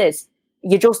Gomez is.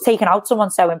 You're just taking out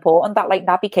someone so important that like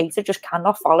Naby Keita just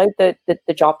cannot follow the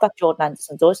job that Jordan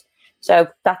Henderson does. So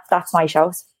that's my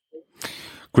shout.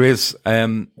 Grizz,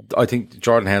 I think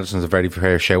Jordan Henderson is a very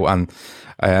fair shout,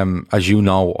 and as you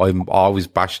know, I'm always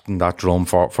bashing that drum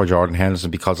for Jordan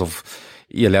Henderson because of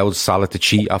he allows Salah to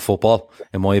cheat at football.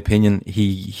 In my opinion,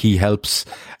 he helps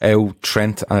out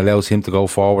Trent and allows him to go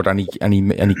forward, and he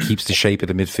keeps the shape of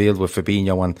the midfield with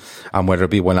Fabinho and whether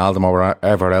it be Wijnaldum or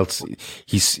whatever else,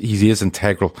 he is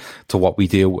integral to what we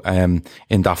do in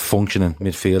that functioning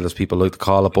midfield, as people like to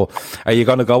call it. But are you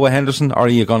going to go with Henderson, or are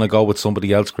you going to go with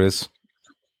somebody else, Chris?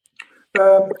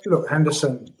 Look,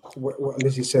 Henderson, what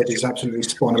Lizzie said is absolutely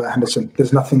spot on about Henderson.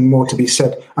 There's nothing more to be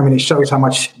said. I mean, it shows how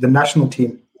much the national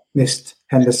team missed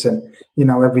Henderson,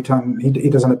 every time he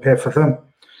doesn't appear for them,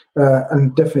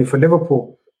 and definitely for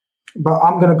Liverpool. But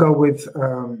I'm going to go with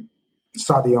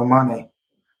Sadio Mane,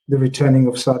 the returning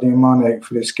of Sadio Mane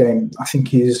for this game. I think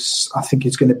he's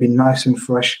going to be nice and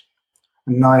fresh,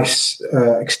 a nice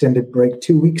extended break,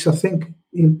 2 weeks. I think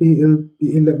he'll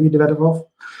be developed off,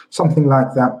 something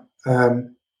like that.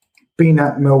 Been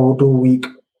at Millwall all week,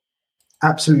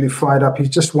 absolutely fired up. He's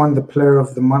just won the Player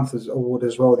of the Month award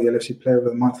as well, the LFC Player of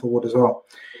the Month award as well.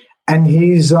 And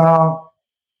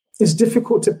it's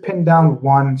difficult to pin down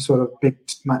one sort of big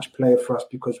match player for us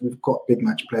because we've got big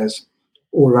match players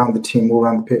all around the team, all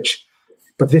around the pitch.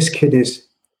 But this kid he's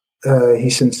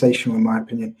sensational in my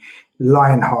opinion.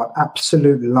 Lionheart,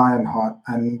 absolute Lionheart.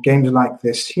 And games like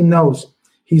this, he knows.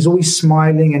 He's always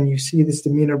smiling, and you see this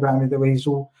demeanor around him, the way he's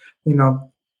all,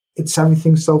 it's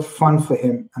everything so fun for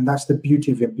him. And that's the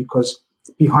beauty of it, because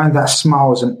behind that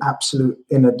smile is an absolute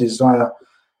inner desire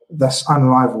that's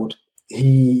unrivaled.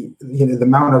 The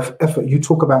amount of effort, you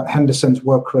talk about Henderson's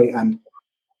work rate and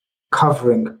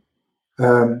covering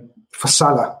for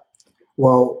Salah.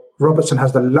 Well, Robertson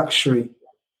has the luxury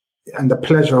and the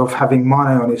pleasure of having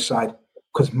Mane on his side,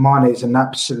 because Mane is an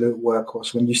absolute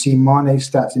workhorse. When you see Mane's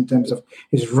stats in terms of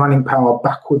his running power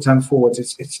backwards and forwards,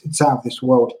 it's out of this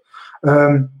world.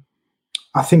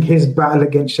 I think his battle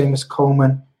against Seamus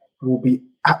Coleman will be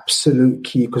absolute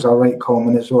key, because I rate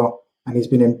Coleman as well, and he's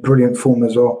been in brilliant form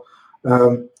as well.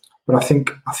 But I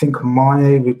think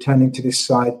Mane returning to this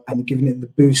side and giving it the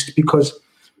boost, because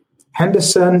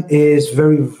Henderson is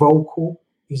very vocal.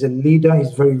 He's a leader.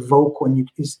 He's very vocal, and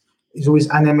he's always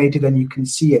animated, and you can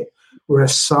see it.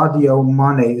 Whereas Sadio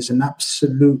Mane is an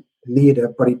absolute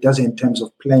leader, but he does it in terms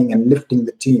of playing and lifting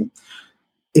the team.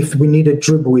 If we need a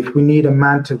dribble, if we need a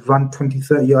man to run 20,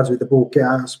 30 yards with the ball, get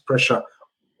us pressure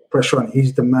on,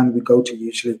 he's the man we go to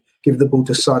usually. Give the ball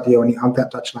to Sadio and he hug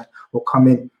that touchline or come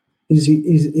in. He's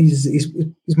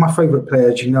my favourite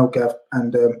player, as you know, Gav.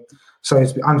 And so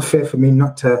it's unfair for me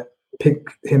not to pick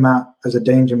him out as a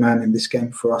danger man in this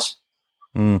game for us.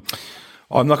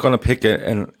 I'm not going to pick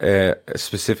a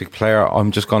specific player.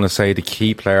 I'm just going to say the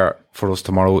key player for us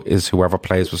tomorrow is whoever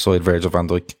plays beside Virgil van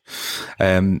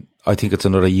Dijk. I think it's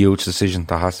another huge decision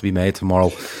that has to be made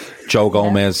tomorrow. Joe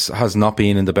Gomez has not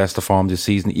been in the best of form this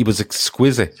season. He was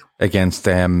exquisite against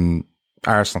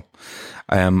Arsenal.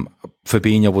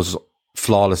 Fabinho was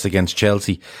flawless against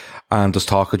Chelsea. And there's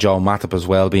talk of Joe Matip as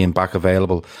well being back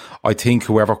available. I think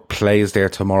whoever plays there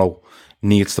tomorrow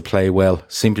needs to play well,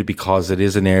 simply because it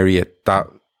is an area that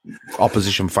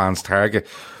opposition fans target,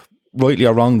 rightly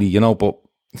or wrongly, but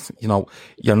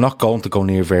you're not going to go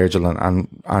near Virgil and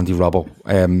Andy Robbo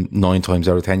 9 times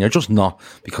out of 10. You're just not,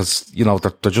 because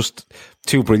they're just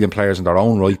two brilliant players in their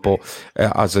own right. But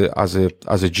as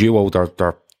a duo,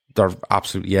 they're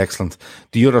absolutely excellent.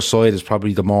 The other side is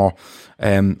probably the more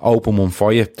open one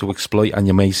for you to exploit, and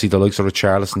you may see the likes of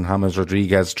Richarlison, James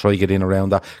Rodriguez try to get in around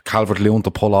that, Calvert-Lewin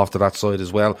to pull off to that side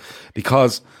as well,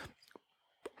 because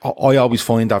I always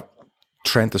find that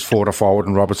Trent is further forward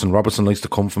than Robertson. Robertson likes to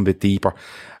come from a bit deeper,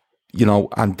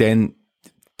 and then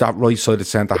that right side of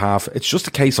centre half, it's just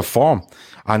a case of form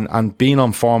and being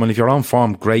on form. And if you're on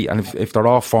form, great. And if they're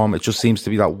off form, it just seems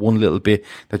to be that one little bit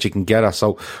that you can get at.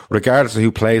 So regardless of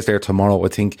who plays there tomorrow, I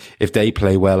think if they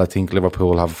play well, I think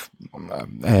Liverpool have,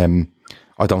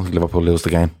 I don't think Liverpool lose the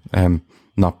game.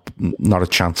 Not a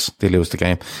chance they lose the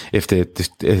game if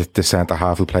the centre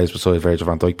half who plays beside Virgil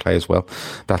van Dijk plays well.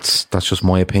 That's just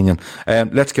my opinion.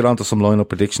 Let's get on to some lineup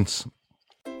predictions.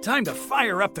 Time to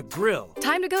fire up the grill.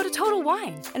 Time to go to Total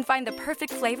Wine and find the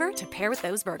perfect flavor to pair with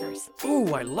those burgers.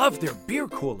 Ooh, I love their beer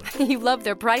cooler. You love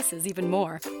their prices even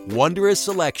more. Wondrous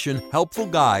selection, helpful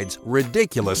guides,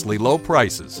 ridiculously low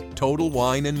prices. Total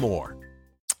Wine and more.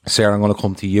 Sarah, I'm going to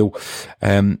come to you.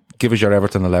 Give us your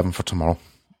Everton 11 for tomorrow.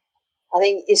 I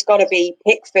think it's got to be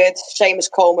Pickford, Seamus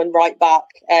Coleman right back,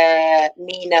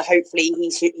 Mina, hopefully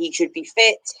he should be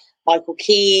fit, Michael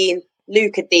Keane,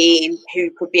 Luca Dean, who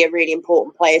could be a really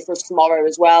important player for us tomorrow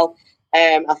as well.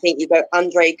 I think you go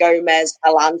Andre Gomez,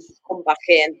 Alan come back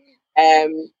in.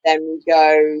 Then we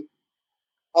go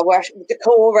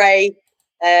Decore,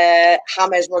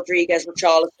 James Rodriguez,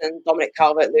 Richarlison, Dominic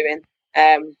Calvert-Lewin.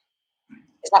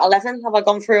 Is that 11? Have I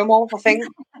gone through them all, I think?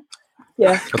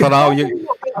 Yeah. I don't know.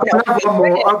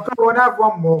 I'll go and have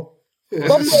one more.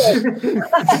 One more.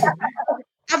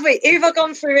 Have we? Who have I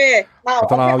gone through here? I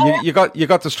don't know. You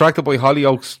got distracted by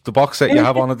Hollyoaks, the box set you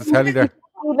have on at the telly there.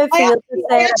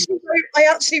 I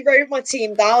actually wrote my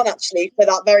team down actually for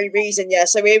that very reason. Yeah.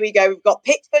 So here we go. We've got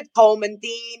Pickford, Coleman,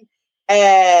 Dean,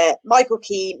 Michael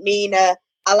Keane, Mina,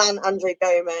 Alan, Andre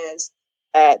Gomez,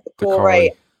 Decore.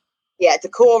 Yeah,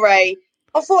 Decore. I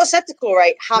thought I said Decore.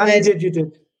 James. No, you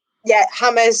did. Yeah,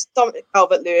 James, Dominic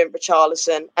Calvert-Lewin,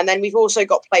 Richarlison. And then we've also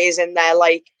got players in there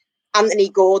like Anthony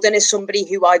Gordon is somebody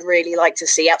who I'd really like to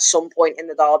see at some point in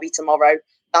the derby tomorrow.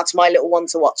 That's my little one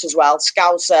to watch as well.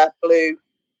 Scouser, blue,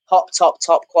 top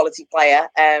quality player.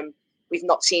 We've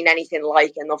not seen anything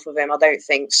like enough of him, I don't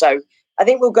think. So I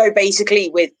think we'll go basically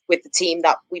with the team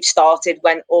that we've started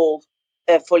when all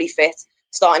fully fit.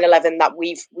 Starting 11 that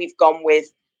we've gone with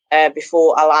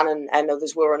before Alan and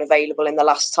others were unavailable in the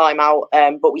last time out.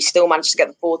 But we still managed to get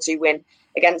the 4-2 win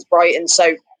against Brighton.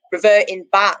 So reverting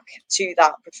back to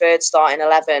that preferred starting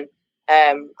 11,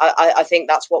 I think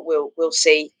that's what we'll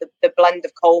see. The blend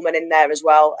of Coleman in there as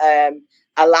well.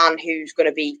 Alan, who's going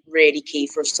to be really key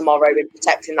for us tomorrow in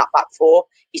protecting that back four.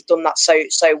 He's done that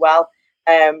so well.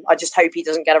 I just hope he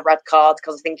doesn't get a red card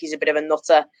because I think he's a bit of a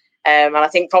nutter. And I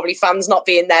think probably fans not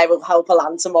being there will help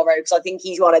Alan tomorrow because I think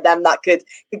he's one of them that could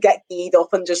get G'd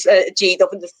up and just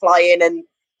fly in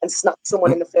and snap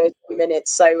someone in the first 2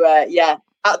 minutes. So,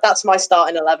 that's my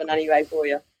starting 11 anyway for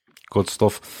you. Good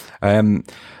stuff.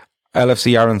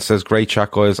 LFC Aaron says, great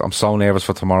chat, guys. I'm so nervous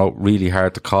for tomorrow. Really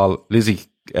hard to call. Lizzie,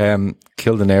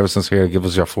 kill the nervousness here. Give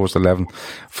us your first 11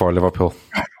 for Liverpool.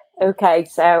 Okay,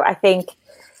 so I think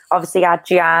obviously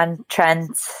Adrian,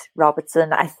 Trent,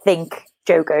 Robertson. I think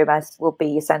Joe Gomez will be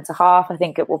your centre-half. I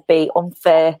think it will be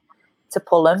unfair to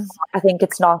pull him. I think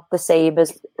it's not the same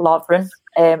as Lovren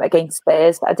against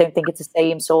Spurs. I don't think it's the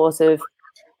same sort of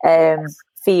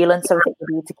feeling. So I think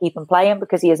we need to keep him playing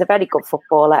because he is a very good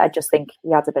footballer. I just think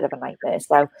he had a bit of a nightmare.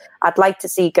 So I'd like to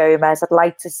see Gomez. I'd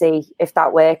like to see if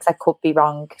that works. I could be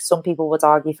wrong. Some people would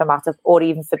argue for Matip or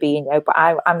even Fabinho, but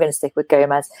I'm going to stick with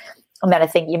Gomez. And then I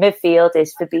think your midfield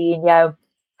is Fabinho,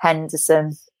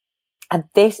 Henderson. And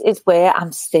this is where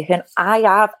I'm sticking. I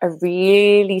have a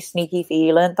really sneaky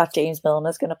feeling that James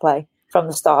Milner's going to play from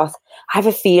the start. I have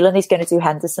a feeling he's going to do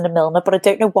Henderson and Milner, but I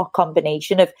don't know what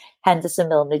combination of Henderson,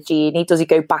 Milner, Gini. Does he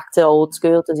go back to old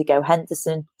school? Does he go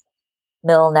Henderson,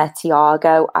 Milner,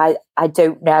 Thiago? I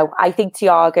don't know. I think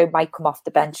Thiago might come off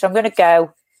the bench. So I'm going to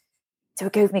go. Do I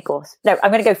go with my gut? No,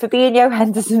 I'm going to go Fabinho,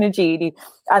 Henderson and Gini.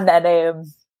 And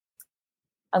then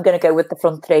I'm going to go with the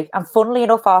front three. And funnily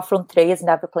enough, our front three has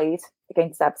never played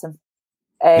against Everton.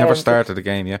 Never started a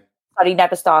game, yeah. Sorry,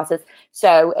 never started.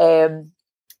 So,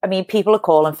 I mean, people are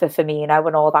calling for Firmino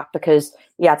and all that because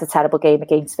he had a terrible game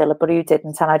against Villa, but who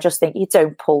didn't? And I just think you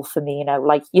don't pull Firmino.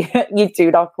 Like, you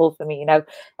do not pull Firmino.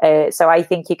 So I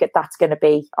think that's going to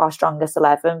be our strongest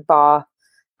 11, bar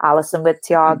Alisson with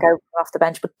Thiago off the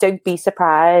bench. But don't be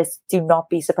surprised. Do not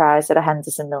be surprised at a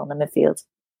Henderson Milner midfield.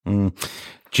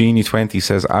 Genie 20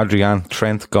 says Adrian,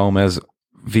 Trent, Gomez,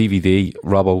 VVD,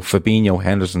 Robbo, Fabinho,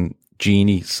 Henderson,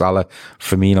 Genie, Salah,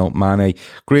 Firmino, Mane.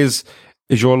 Grizz,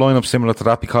 is your lineup similar to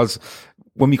that? Because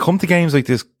when we come to games like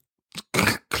this,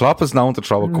 Klopp is known to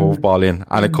throw a curveball in,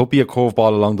 and it could be a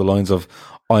curveball along the lines of,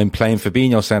 I'm playing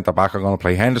Fabinho centre back, I'm going to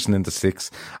play Henderson into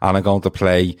 6, and I'm going to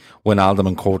play Wijnaldum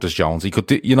and Curtis Jones. He could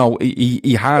do,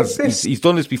 he's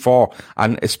done this before,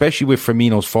 and especially with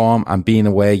Firmino's form and being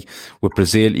away with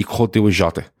Brazil, he could do a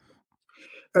Jota.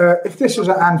 If this was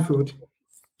at Anfield,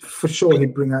 for sure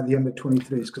he'd bring out the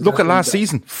under-23s. Look at last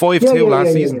season, 5-2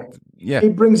 last season. Yeah. He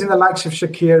brings in the likes of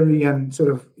Shaqiri and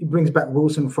he brings back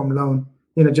Wilson from loan,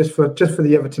 just for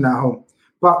the Everton at home.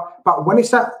 But when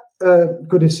it's at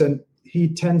Goodison, he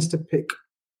tends to pick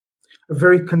a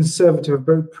very conservative, a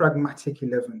very pragmatic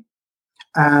 11.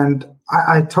 And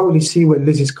I totally see where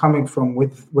Liz is coming from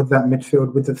with that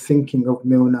midfield, with the thinking of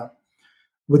Milner,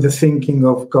 with the thinking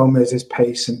of Gomez's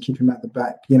pace and keep him at the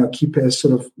back, keep it as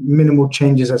sort of minimal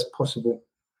changes as possible.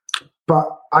 But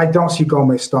I don't see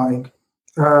Gomez starting.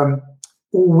 All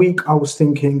week I was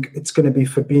thinking it's going to be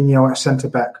Fabinho at centre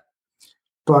back,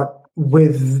 but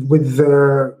with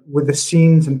the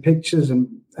scenes and pictures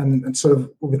and sort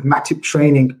of with Matip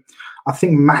training, I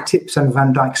think Matip's and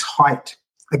Van Dijk's height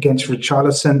against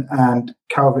Richarlison and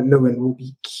Calvert-Lewin will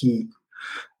be key.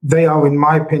 They are, in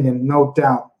my opinion, no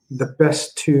doubt the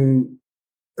best two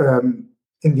in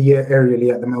the air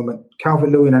aerially at the moment.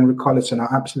 Calvert-Lewin and Richarlison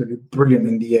are absolutely brilliant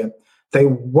in the air. They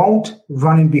won't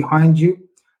run in behind you.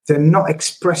 They're not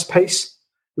express pace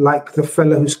like the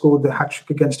fella who scored the hat-trick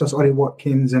against us, Ollie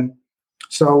Watkins. And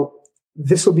so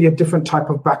this will be a different type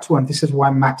of battle, and this is why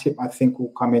Matip, I think,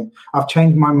 will come in. I've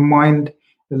changed my mind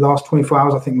the last 24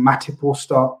 hours. I think Matip will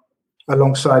start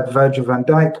alongside Virgil van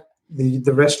Dijk.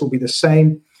 The rest will be the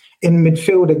same. In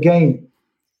midfield, again,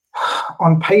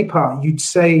 on paper, you'd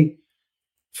say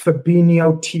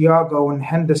Fabinho, Thiago, and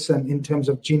Henderson in terms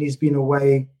of Gini's been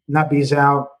away, Naby's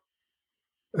out.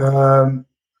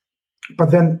 But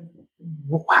then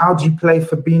how do you play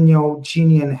Fabinho,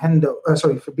 Gini, and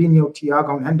Fabinho,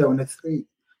 Thiago, and Hendo in a three? Do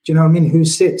you know what I mean? Who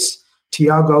sits?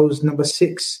 Thiago's number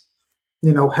 6.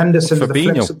 Henderson's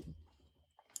Fabinho. the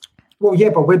Well, yeah,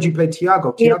 but where do you play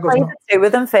Thiago? You play the two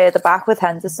of them further back with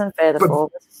Henderson further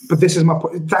forward. But this is my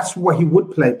point. That's what he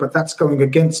would play, but that's going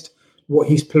against what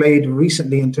he's played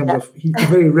recently in terms of he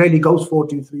very rarely goes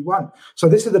 4-2-3-1. So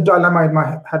this is the dilemma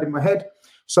I had in my head.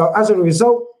 So as a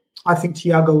result, I think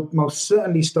Thiago most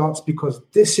certainly starts because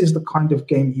this is the kind of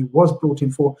game he was brought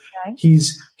in for. Okay.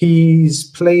 He's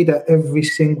played at every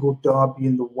single derby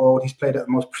in the world. He's played at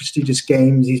the most prestigious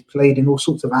games. He's played in all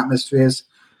sorts of atmospheres.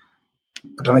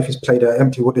 I don't know if he's played at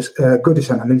empty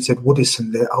Goodison. I know he said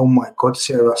Woodison there. Oh my God,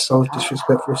 Sarah, so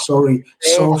disrespectful. Sorry,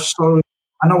 so sorry.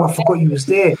 I know, I forgot he was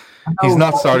there. He's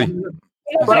not sorry.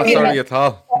 He's not sorry at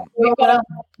all.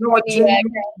 No, I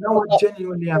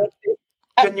genuinely am.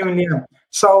 Genuinely am.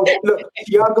 So look,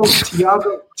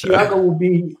 Thiago will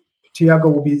be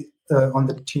on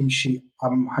the team sheet.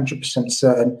 I'm 100%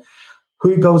 certain.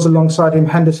 Who goes alongside him?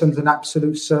 Henderson's an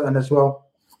absolute certain as well.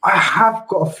 I have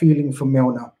got a feeling for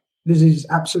Milner. This is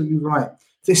absolutely right.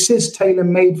 This is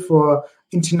tailor-made for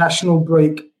international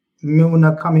break.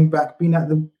 Milner coming back, been at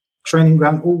the training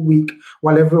ground all week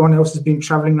while everyone else has been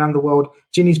travelling around the world.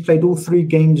 Gini's played all 3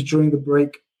 games during the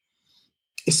break.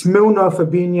 It's Milner,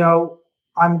 Fabinho.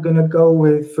 I'm going to go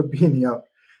with Fabinho.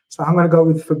 So I'm going to go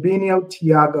with Fabinho,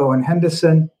 Thiago, and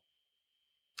Henderson.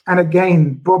 And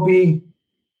again, Bobby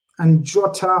and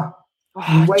Jota.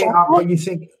 You weigh up, but you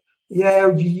think,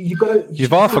 yeah, you got to.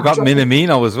 You've all forgotten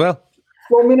Minamino as well.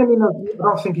 Well, Minamino, I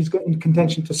don't think he's got in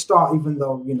contention to start, even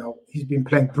though he's been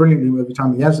playing brilliantly every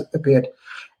time he has appeared.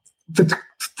 The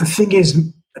thing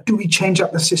is, do we change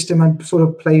up the system and sort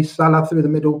of play Salah through the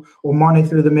middle or Mane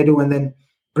through the middle and then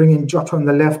bring in Jota on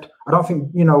the left? I don't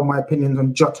think, my opinions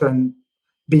on Jota and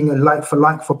being a like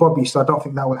for Bobby, so I don't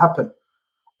think that will happen.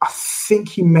 I think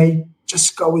he may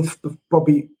just go with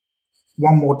Bobby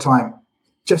one more time,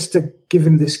 just to give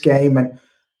him this game. And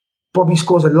Bobby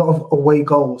scores a lot of away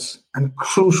goals and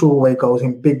crucial away goals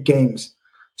in big games.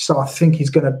 So I think he's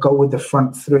going to go with the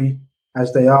front 3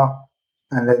 as they are.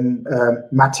 And then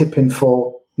Matip in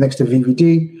for next to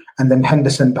VVD, and then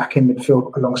Henderson back in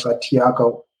midfield alongside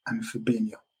Thiago and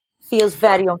Fabinho. Feels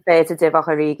very unfair to Divock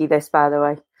Origi this, by the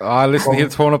way. Listen, he'll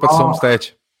turn up at some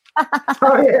stage.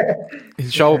 Oh, yeah. He'll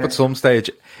show up at some stage.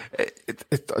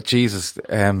 Jesus,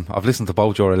 I've listened to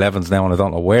both your 11s now and I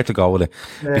don't know where to go with it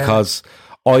because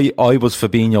I was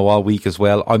Fabinho all week as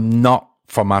well. I'm not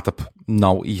for Matip.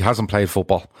 No, he hasn't played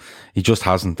football. He just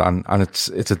hasn't. And it's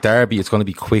a derby. It's going to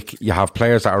be quick. You have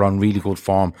players that are on really good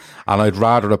form. And I'd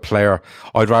rather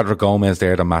a Gomez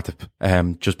there than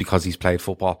Matip, just because he's played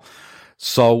football.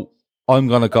 So I'm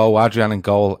going to go Adrian in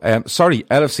goal.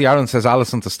 LFC Aaron says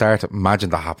Alisson to start. Imagine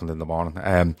that happened in the morning.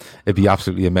 It'd be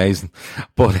absolutely amazing.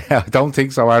 But I don't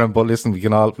think so, Aaron. But listen, we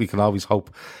can always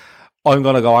hope. I'm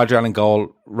going to go Adrian in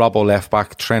goal, Robbo left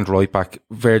back, Trent right back,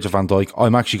 Virgil van Dijk.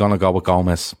 I'm actually going to go with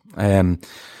Gomez,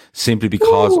 simply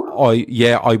because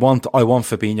I want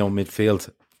Fabinho in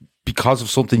midfield because of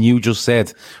something you just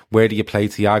said. Where do you play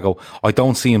Thiago? I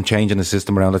don't see him changing the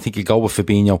system around. I think he'll go with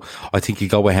Fabinho. I think he'll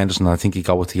go with Henderson. I think he'll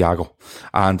go with Thiago.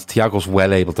 And Thiago's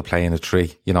well able to play in a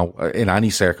 3, in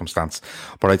any circumstance.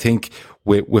 But I think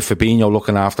with Fabinho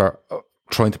looking after,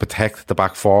 trying to protect the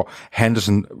back 4,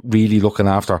 Henderson really looking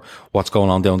after what's going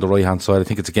on down the right hand side. I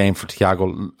think it's a game for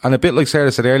Thiago. And a bit like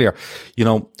Sarah said earlier,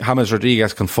 James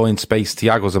Rodriguez can find space.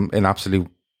 Thiago's an absolute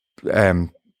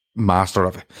master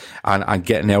of it and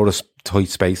getting out of tight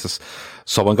spaces.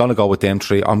 So I'm going to go with them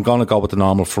three. I'm going to go with the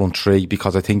normal front three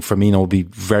because I think Firmino will be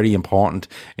very important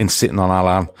in sitting on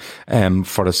Alan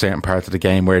for a certain part of the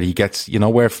game where he gets,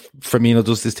 where Firmino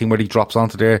does this thing where he drops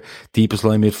onto their deepest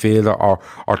line midfielder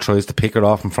or tries to pick it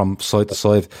off him from side to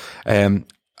side.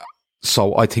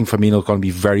 So I think Firmino is going to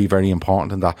be very, very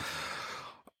important in that.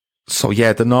 So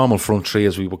yeah, the normal front three,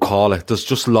 as we would call it. There's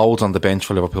just loads on the bench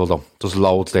for Liverpool, though. There's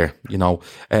loads there,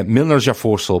 Milner's your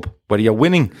first sub. Whether you're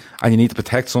winning and you need to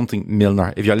protect something,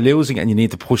 Milner. If you're losing and you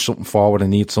need to push something forward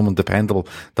and need someone dependable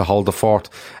to hold the fort,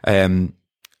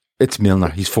 it's Milner.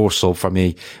 He's first sub for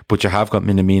me. But you have got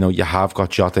Minamino, you have got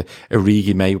Jota,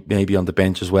 Origi maybe on the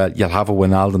bench as well. You'll have a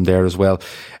Wijnaldum there as well.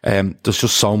 There's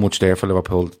just so much there for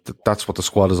Liverpool. That's what the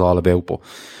squad is all about. But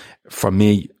for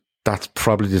me, that's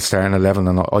probably the starting 11,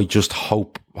 and I just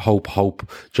hope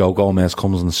Joe Gomez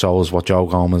comes and shows what Joe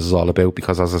Gomez is all about,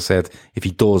 because as I said, if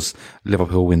he does,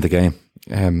 Liverpool win the game,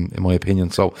 in my opinion.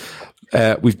 So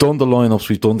we've done the lineups,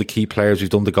 we've done the key players,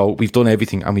 we've done the goal, we've done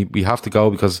everything, and we have to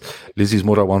go because Lizzie's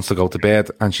mother wants to go to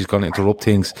bed and she's going to interrupt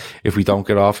things if we don't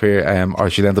get off here, or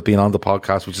she'll end up being on the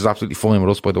podcast, which is absolutely fine with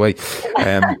us, by the way.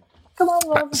 Come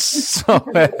on, so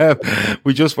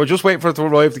we're just waiting for it to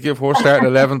arrive to give her starting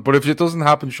 11. But if it doesn't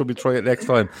happen, she'll be try it next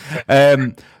time.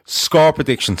 Score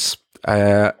predictions.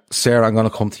 Sarah, I'm going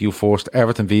to come to you first.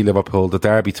 Everton v Liverpool, the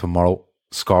derby tomorrow.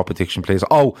 Score prediction, please.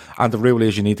 Oh, and the rule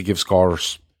is you need to give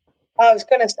scorers. I was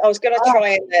gonna try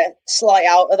and slide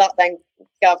out of that then,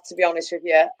 Gav. To be honest with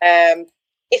you,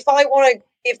 if I want to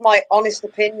give my honest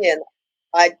opinion,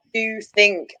 I do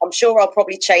think I'm sure I'll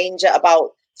probably change it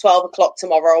about 12 o'clock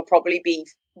tomorrow. I'll probably be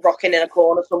rocking in a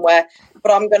corner somewhere,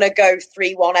 but I'm going to go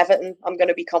 3-1 Everton. I'm going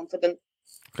to be confident.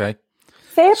 Okay.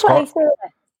 Fair play, Sarah.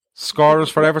 Scorers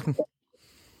for Everton.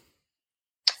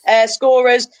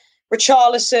 Scorers: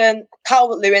 Richarlison.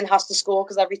 Calvert-Lewin has to score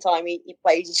because every time he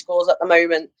plays, he scores at the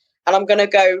moment. And I'm giving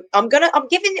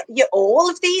you all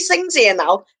of these things here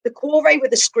now. The Corey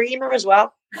with the screamer as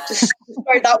well. Just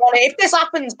throw that one in. If this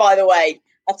happens, by the way,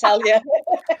 I tell you.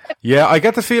 Yeah, I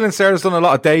get the feeling Sarah's done a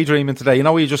lot of daydreaming today.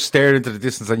 You you just stare into the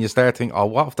distance and you start thinking, oh,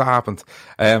 what if that happened?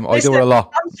 I do it a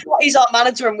lot. He's our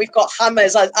manager and we've got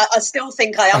hammers. I still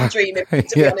think I am dreaming, to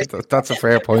be honest. That's a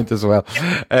fair point as well.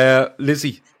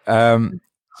 Lizzie,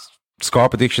 score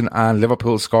prediction and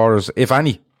Liverpool scorers, if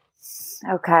any.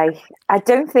 Okay. I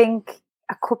don't think,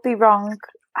 I could be wrong.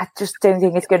 I just don't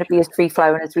think it's going to be as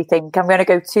free-flowing as we think. I'm going to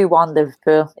go 2-1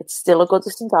 Liverpool. It's still a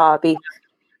Goodison derby.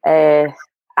 I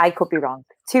could be wrong.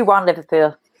 2-1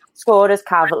 Liverpool. Scorers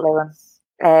Calvert-Lewin.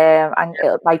 And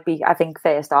it might be, I think,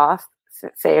 first half,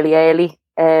 fairly early.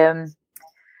 The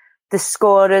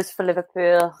scorers for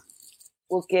Liverpool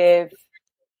will give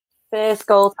first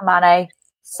goal to Mane.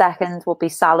 Second will be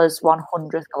Salah's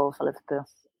 100th goal for Liverpool.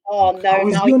 Oh, no.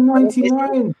 He's on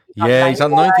 99. Yeah, he's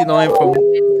on 99 from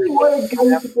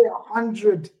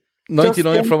 100.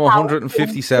 99 from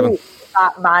 157.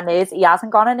 That man is. He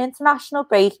hasn't gone an international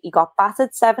break. He got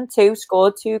battered 7-2,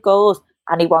 scored 2 goals,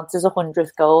 and he wants his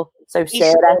 100th goal. So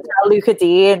Sarah, tell Luca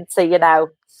Dean to,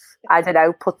 I don't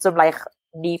know, put some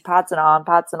knee pads and arm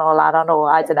pads and all that on,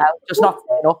 or I don't know, just not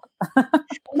turn up.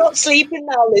 I'm not sleeping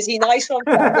now, Lizzie. Nice one.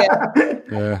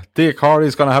 Yeah, Dia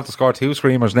Corey's going to have to score 2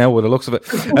 screamers now with the looks of it.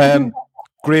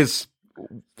 Grizz,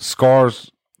 scores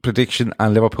prediction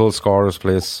and Liverpool scorers,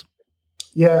 please.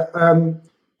 Yeah,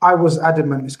 I was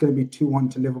adamant it's going to be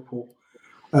 2-1 to Liverpool.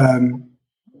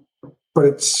 But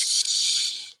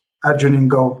it's Adrian in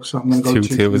goal, so I'm going to go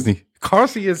 2-2, isn't he? Of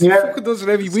course he is. Yeah. He fucking does it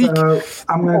every week. So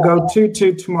I'm going to go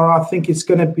 2-2 tomorrow. I think it's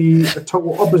going to be a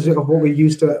total opposite of what we're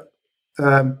used to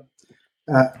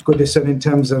Goodison in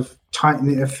terms of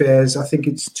tightening affairs. I think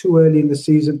it's too early in the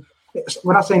season.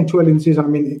 When I say too early in the season, I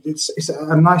mean it's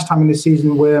a nice time in the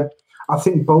season where I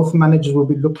think both managers will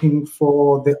be looking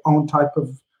for their own type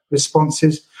of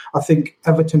responses. I think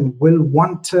Everton will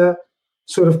want to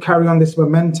sort of carry on this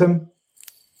momentum.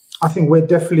 I think we're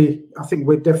definitely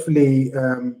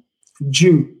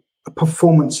due a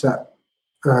performance at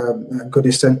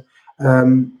Goodison.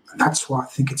 That's why I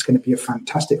think it's going to be a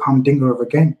fantastic humdinger of a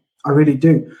game. I really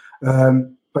do.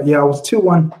 But yeah, I was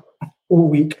 2-1 all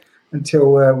week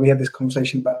until we had this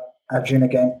conversation about Adrian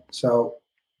again. So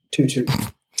 2-2.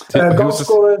 Goal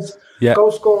scorers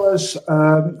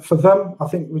for them, I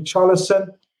think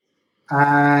Richarlison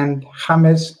and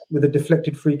James with a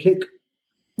deflected free kick.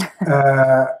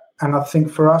 And I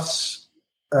think for us,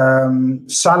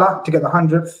 Salah to get the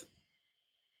 100th.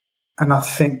 And I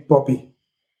think Bobby,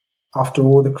 after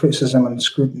all the criticism and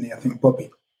scrutiny, I think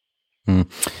Bobby. I'm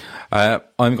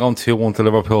going 2-1 to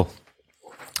Liverpool.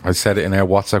 I said it in our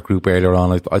WhatsApp group earlier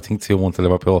on. I think 2-1 to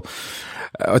Liverpool.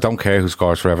 I don't care who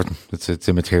scores for Everton. It's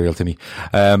immaterial to me.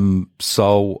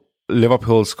 So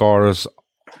Liverpool scorers,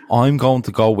 I'm going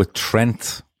to go with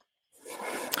Trent.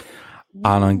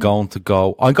 And I'm going to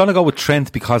go with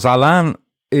Trent because Alan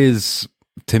is,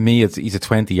 to me, he's a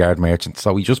 20-yard merchant.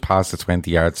 So he just passed the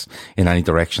 20 yards in any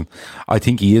direction. I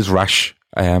think he is rash.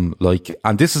 And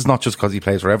this is not just because he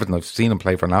plays for Everton. I've seen him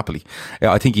play for Napoli.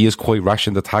 I think he is quite rash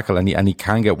in the tackle and he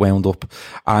can get wound up.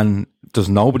 And there's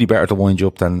nobody better to wind you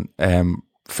up than,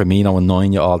 Firmino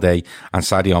annoying you all day and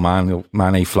Sadio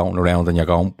Mane floating around and you're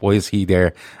going, why is he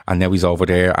there? And now he's over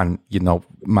there and,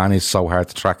 Mane is so hard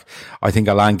to track. I think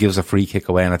Alan gives a free kick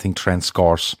away and I think Trent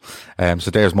scores.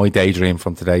 So there's my daydream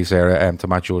from today, Sarah, to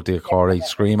match your Decore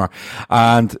screamer.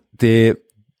 And the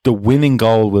winning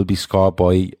goal will be scored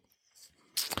by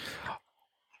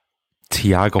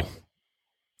Thiago.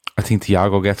 I think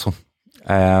Thiago gets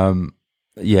one.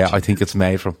 Yeah, I think it's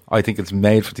made for him. I think it's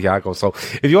made for Thiago. So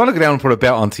if you want to go down and put a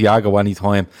bet on Thiago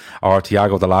anytime, or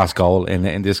Thiago the last goal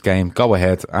in this game, go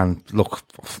ahead and look.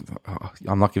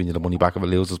 I'm not giving you the money back if it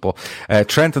loses, but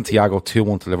Trent and Thiago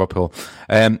 2-1 to Liverpool.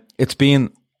 It's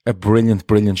been a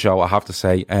brilliant show, I have to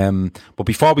say. But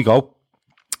before we go,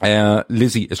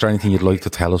 Lizzie, is there anything you'd like to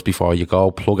tell us before you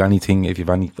go? Plug anything if you've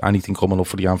anything coming up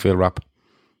for the Anfield Wrap.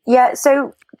 Yeah,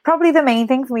 so probably the main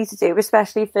thing for me to do,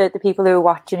 especially for the people who are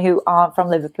watching who aren't from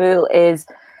Liverpool, is,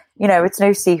 it's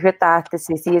no secret that the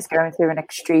city is going through an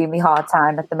extremely hard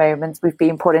time at the moment. We've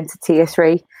been put into tier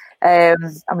 3,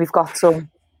 and we've got some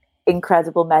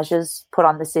incredible measures put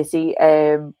on the city.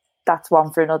 That's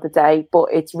one for another day, but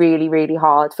it's really, really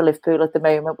hard for Liverpool at the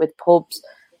moment with pubs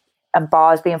and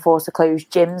bars being forced to close,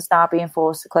 gyms now being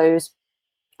forced to close,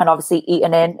 and obviously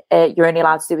eating in, you're only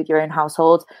allowed to do with your own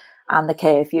household, and the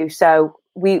curfew. So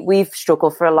we've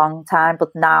struggled for a long time, but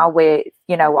now we're,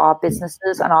 our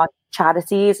businesses and our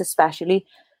charities especially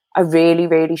are really,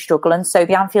 really struggling. So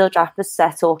the Anfield Wrap has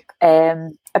set up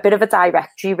a bit of a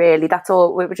directory, really. That's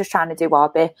all. We were just trying to do our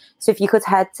bit. So if you could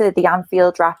head to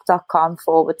theanfieldwrap.com/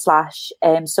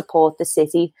 support the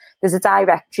city. There's a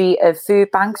directory of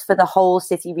food banks for the whole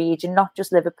city region, not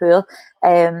just Liverpool.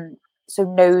 So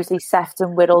Knowsley,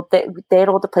 Sefton, Whittle, they're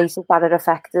all the places that are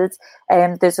affected.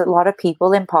 There's a lot of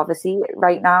people in poverty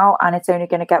right now, and it's only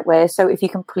going to get worse. So if you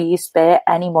can please spare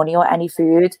any money or any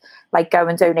food, go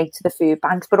and donate to the food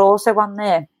banks. But also on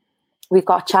there, we've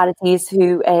got charities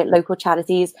local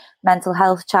charities, mental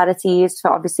health charities. So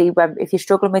obviously, if you're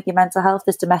struggling with your mental health,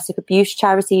 there's domestic abuse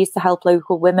charities to help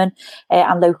local women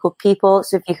and local people.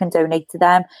 So if you can donate to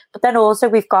them. But then also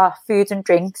we've got food and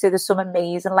drink. So there's some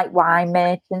amazing wine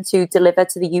merchants who deliver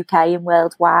to the UK and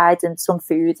worldwide, and some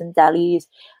foods and delis.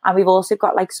 And we've also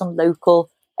got some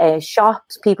local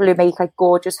shops, people who make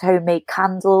gorgeous homemade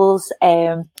candles,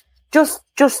 just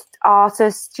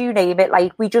artists, you name it.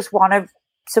 We just want to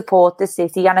support the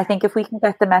city, and I think if we can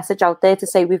get the message out there to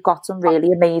say we've got some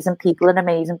really amazing people and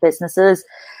amazing businesses,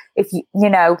 if the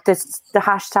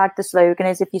hashtag, the slogan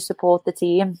is, if you support the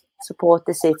team, support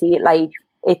the city.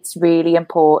 It's really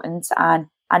important, and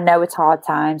I know it's hard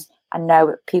times, I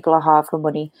know people are hard for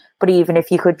money, but even if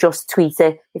you could just tweet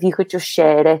it, if you could just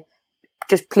share it,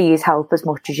 just please help as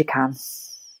much as you can.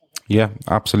 Yeah,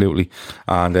 absolutely.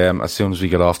 And as soon as we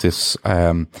get off this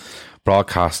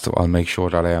broadcast, I'll make sure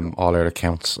that all our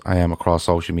accounts across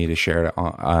social media share it,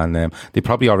 and they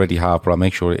probably already have, but I'll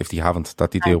make sure if they haven't that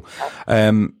they do.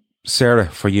 Sarah,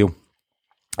 for you,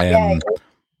 sorry,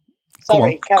 I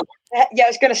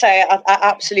was going to say I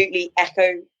absolutely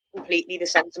echo completely the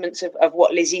sentiments of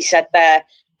what Lizzie said there.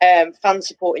 Fans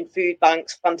supporting food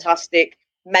banks, fantastic.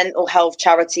 Mental health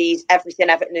charities, everything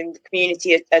Everton in the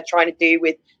community are trying to do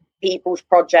with People's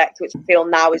Project, which I feel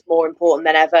now is more important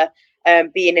than ever.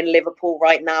 Being in Liverpool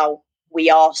right now,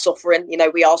 we are suffering.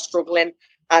 We are struggling,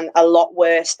 and a lot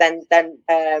worse than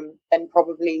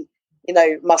probably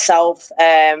myself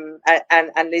and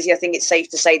Lizzie. I think it's safe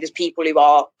to say there's people who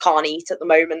can't eat at the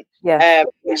moment. Yeah.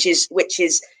 Which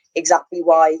is exactly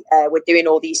why we're doing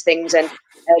all these things. And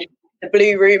the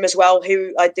Blue Room as well,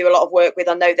 who I do a lot of work with,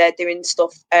 I know they're doing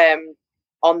stuff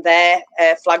on their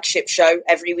flagship show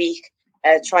every week.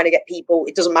 Trying to get people,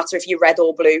 it doesn't matter if you're red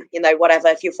or blue, whatever,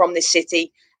 if you're from this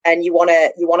city and you want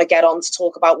to get on to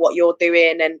talk about what you're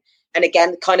doing and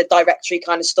again, kind of directory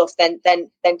kind of stuff, then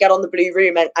get on the Blue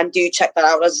Room and do check that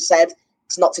out. As I said,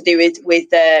 it's not to do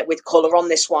with colour on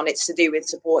this one, it's to do with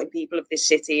supporting people of this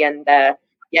city, and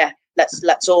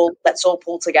let's all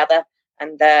pull together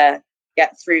and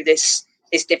get through this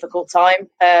this difficult time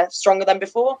stronger than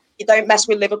before. You don't mess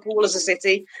with Liverpool as a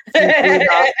city. Sad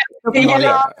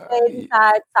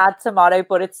tomorrow,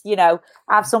 but it's,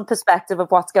 have some perspective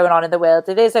of what's going on in the world.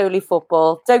 It is only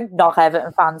football. Don't knock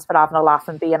Everton fans for having a laugh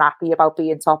and being happy about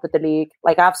being top of the league.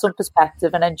 Like, have some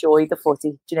perspective and enjoy the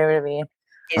footy. Do you know what I mean?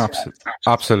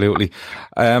 Absolutely.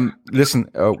 Listen,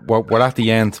 we're at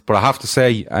the end, but I have to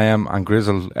say, and Grizz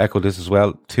will echo this as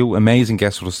well, 2 amazing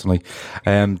guests with us tonight.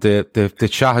 The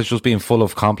chat has just been full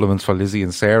of compliments for Lizzie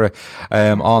and Sarah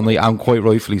on me, and quite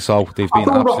rightfully so. They've been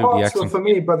absolutely excellent for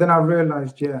me, but then I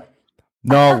realised,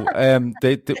 No,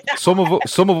 some of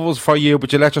it was for you,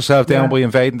 but you let yourself down by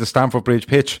invading the Stamford Bridge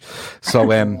pitch. So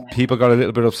people got a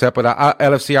little bit upset by that.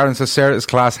 LFC Aaron says Sarah is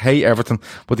class, hate Everton,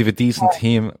 but they've a decent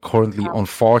team currently,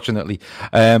 unfortunately.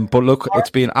 But look, it's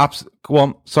been go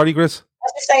on. Sorry, Grizz. I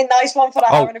was just saying, nice one for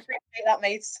that. I appreciate that,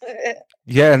 mates.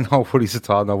 Yeah, no worries at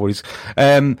all, no worries.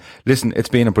 Listen, it's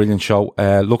been a brilliant show.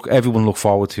 Everyone look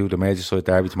forward to the Merseyside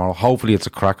derby tomorrow. Hopefully it's a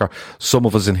cracker. Some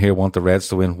of us in here want the Reds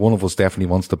to win. One of us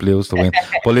definitely wants the Blues to win.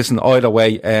 But listen, either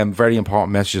way, very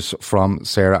important messages from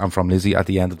Sarah and from Lizzie at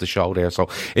the end of the show there. So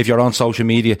if you're on social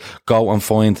media, go and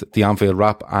find the Anfield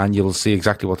Wrap and you'll see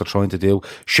exactly what they're trying to do.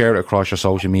 Share it across your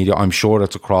social media. I'm sure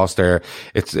it's across their,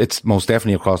 it's most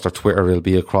definitely across their Twitter. It'll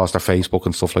be across their Facebook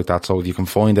and stuff like that. So if you can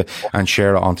find it and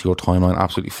share it onto your timeline,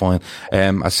 absolutely fine.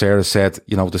 As Sarah said,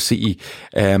 the city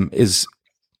is,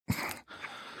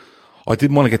 I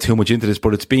didn't want to get too much into this,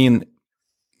 but it's been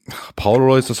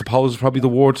polarised, I suppose is probably the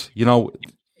word.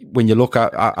 When you look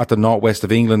at the northwest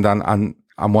of England and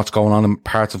what's going on in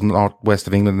parts of the northwest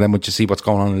of England, and then when you see what's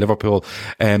going on in Liverpool,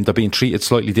 they're being treated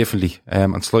slightly differently,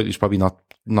 and slightly is probably not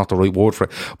the right word for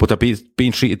it, but they're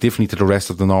being treated differently to the rest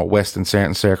of the northwest in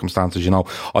certain circumstances.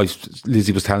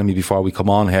 Lizzie was telling me before we come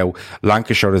on how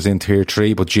Lancashire is in tier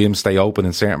 3, but gyms stay open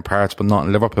in certain parts, but not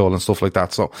in Liverpool and stuff like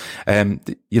that. So,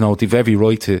 they've every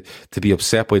right to be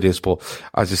upset by this. But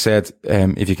as I said,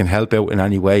 if you can help out in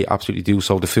any way, absolutely do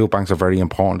so. The food banks are very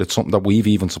important. It's something that we've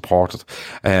even supported,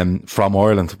 from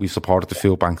Ireland. We've supported the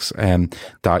food banks,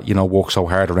 that, work so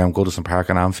hard around Goodison Park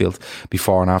and Anfield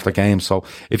before and after games. So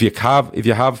if you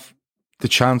have the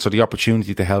chance or the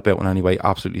opportunity to help out in any way,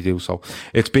 absolutely do so.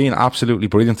 It's been absolutely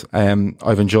brilliant.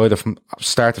 I've enjoyed it from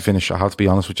start to finish, I have to be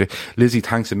honest with you. Lizzie,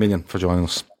 thanks a million for joining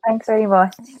us. Thanks very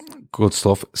much. Good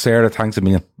stuff. Sarah, thanks a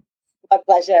million. My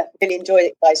pleasure. Really enjoyed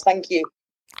it, guys. Thank you.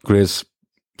 Grizz,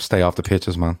 stay off the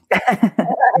pitches, man.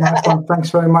 Thanks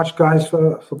very much, guys,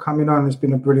 for coming on. It's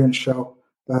been a brilliant show.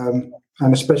 And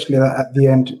especially at the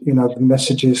end, the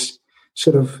messages,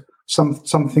 sort of,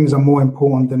 some things are more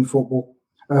important than football.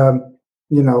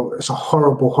 It's a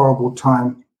horrible, horrible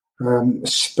time,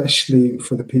 especially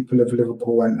for the people of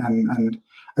Liverpool. And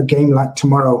a game like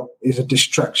tomorrow is a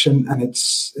distraction, and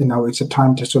it's a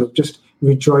time to sort of just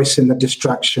rejoice in the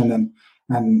distraction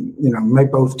and may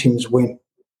both teams win.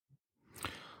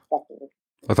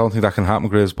 I don't think that can happen,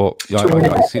 Grizz, but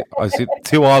I see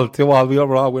 2-2. We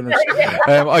are all winners.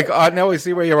 Now I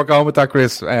see where you were going with that,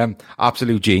 Grizz.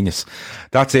 Absolute genius.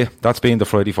 That's it. That's been the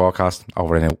Friday Forecast.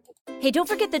 Over and out. Hey, don't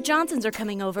forget the Johnsons are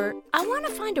coming over. I want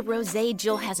to find a rosé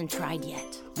Jill hasn't tried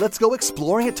yet. Let's go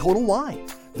exploring at Total Wine.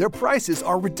 Their prices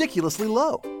are ridiculously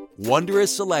low.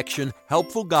 Wondrous selection,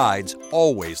 helpful guides,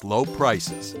 always low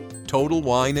prices. Total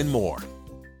Wine and more.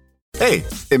 Hey,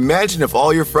 imagine if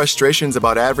all your frustrations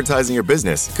about advertising your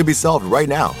business could be solved right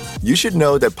now. You should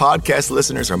know that podcast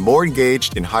listeners are more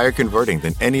engaged and higher converting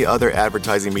than any other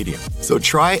advertising medium. So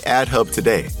try AdHub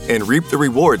today and reap the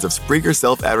rewards of Spreaker's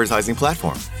self-advertising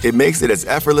platform. It makes it as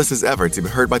effortless as ever to be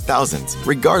heard by thousands,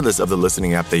 regardless of the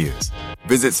listening app they use.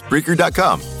 Visit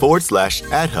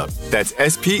Spreaker.com/AdHub. That's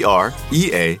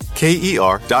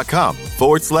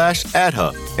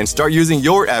SPREAKER.com/AdHub and start using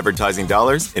your advertising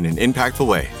dollars in an impactful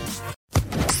way.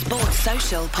 Sports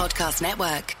Social Podcast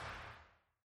Network.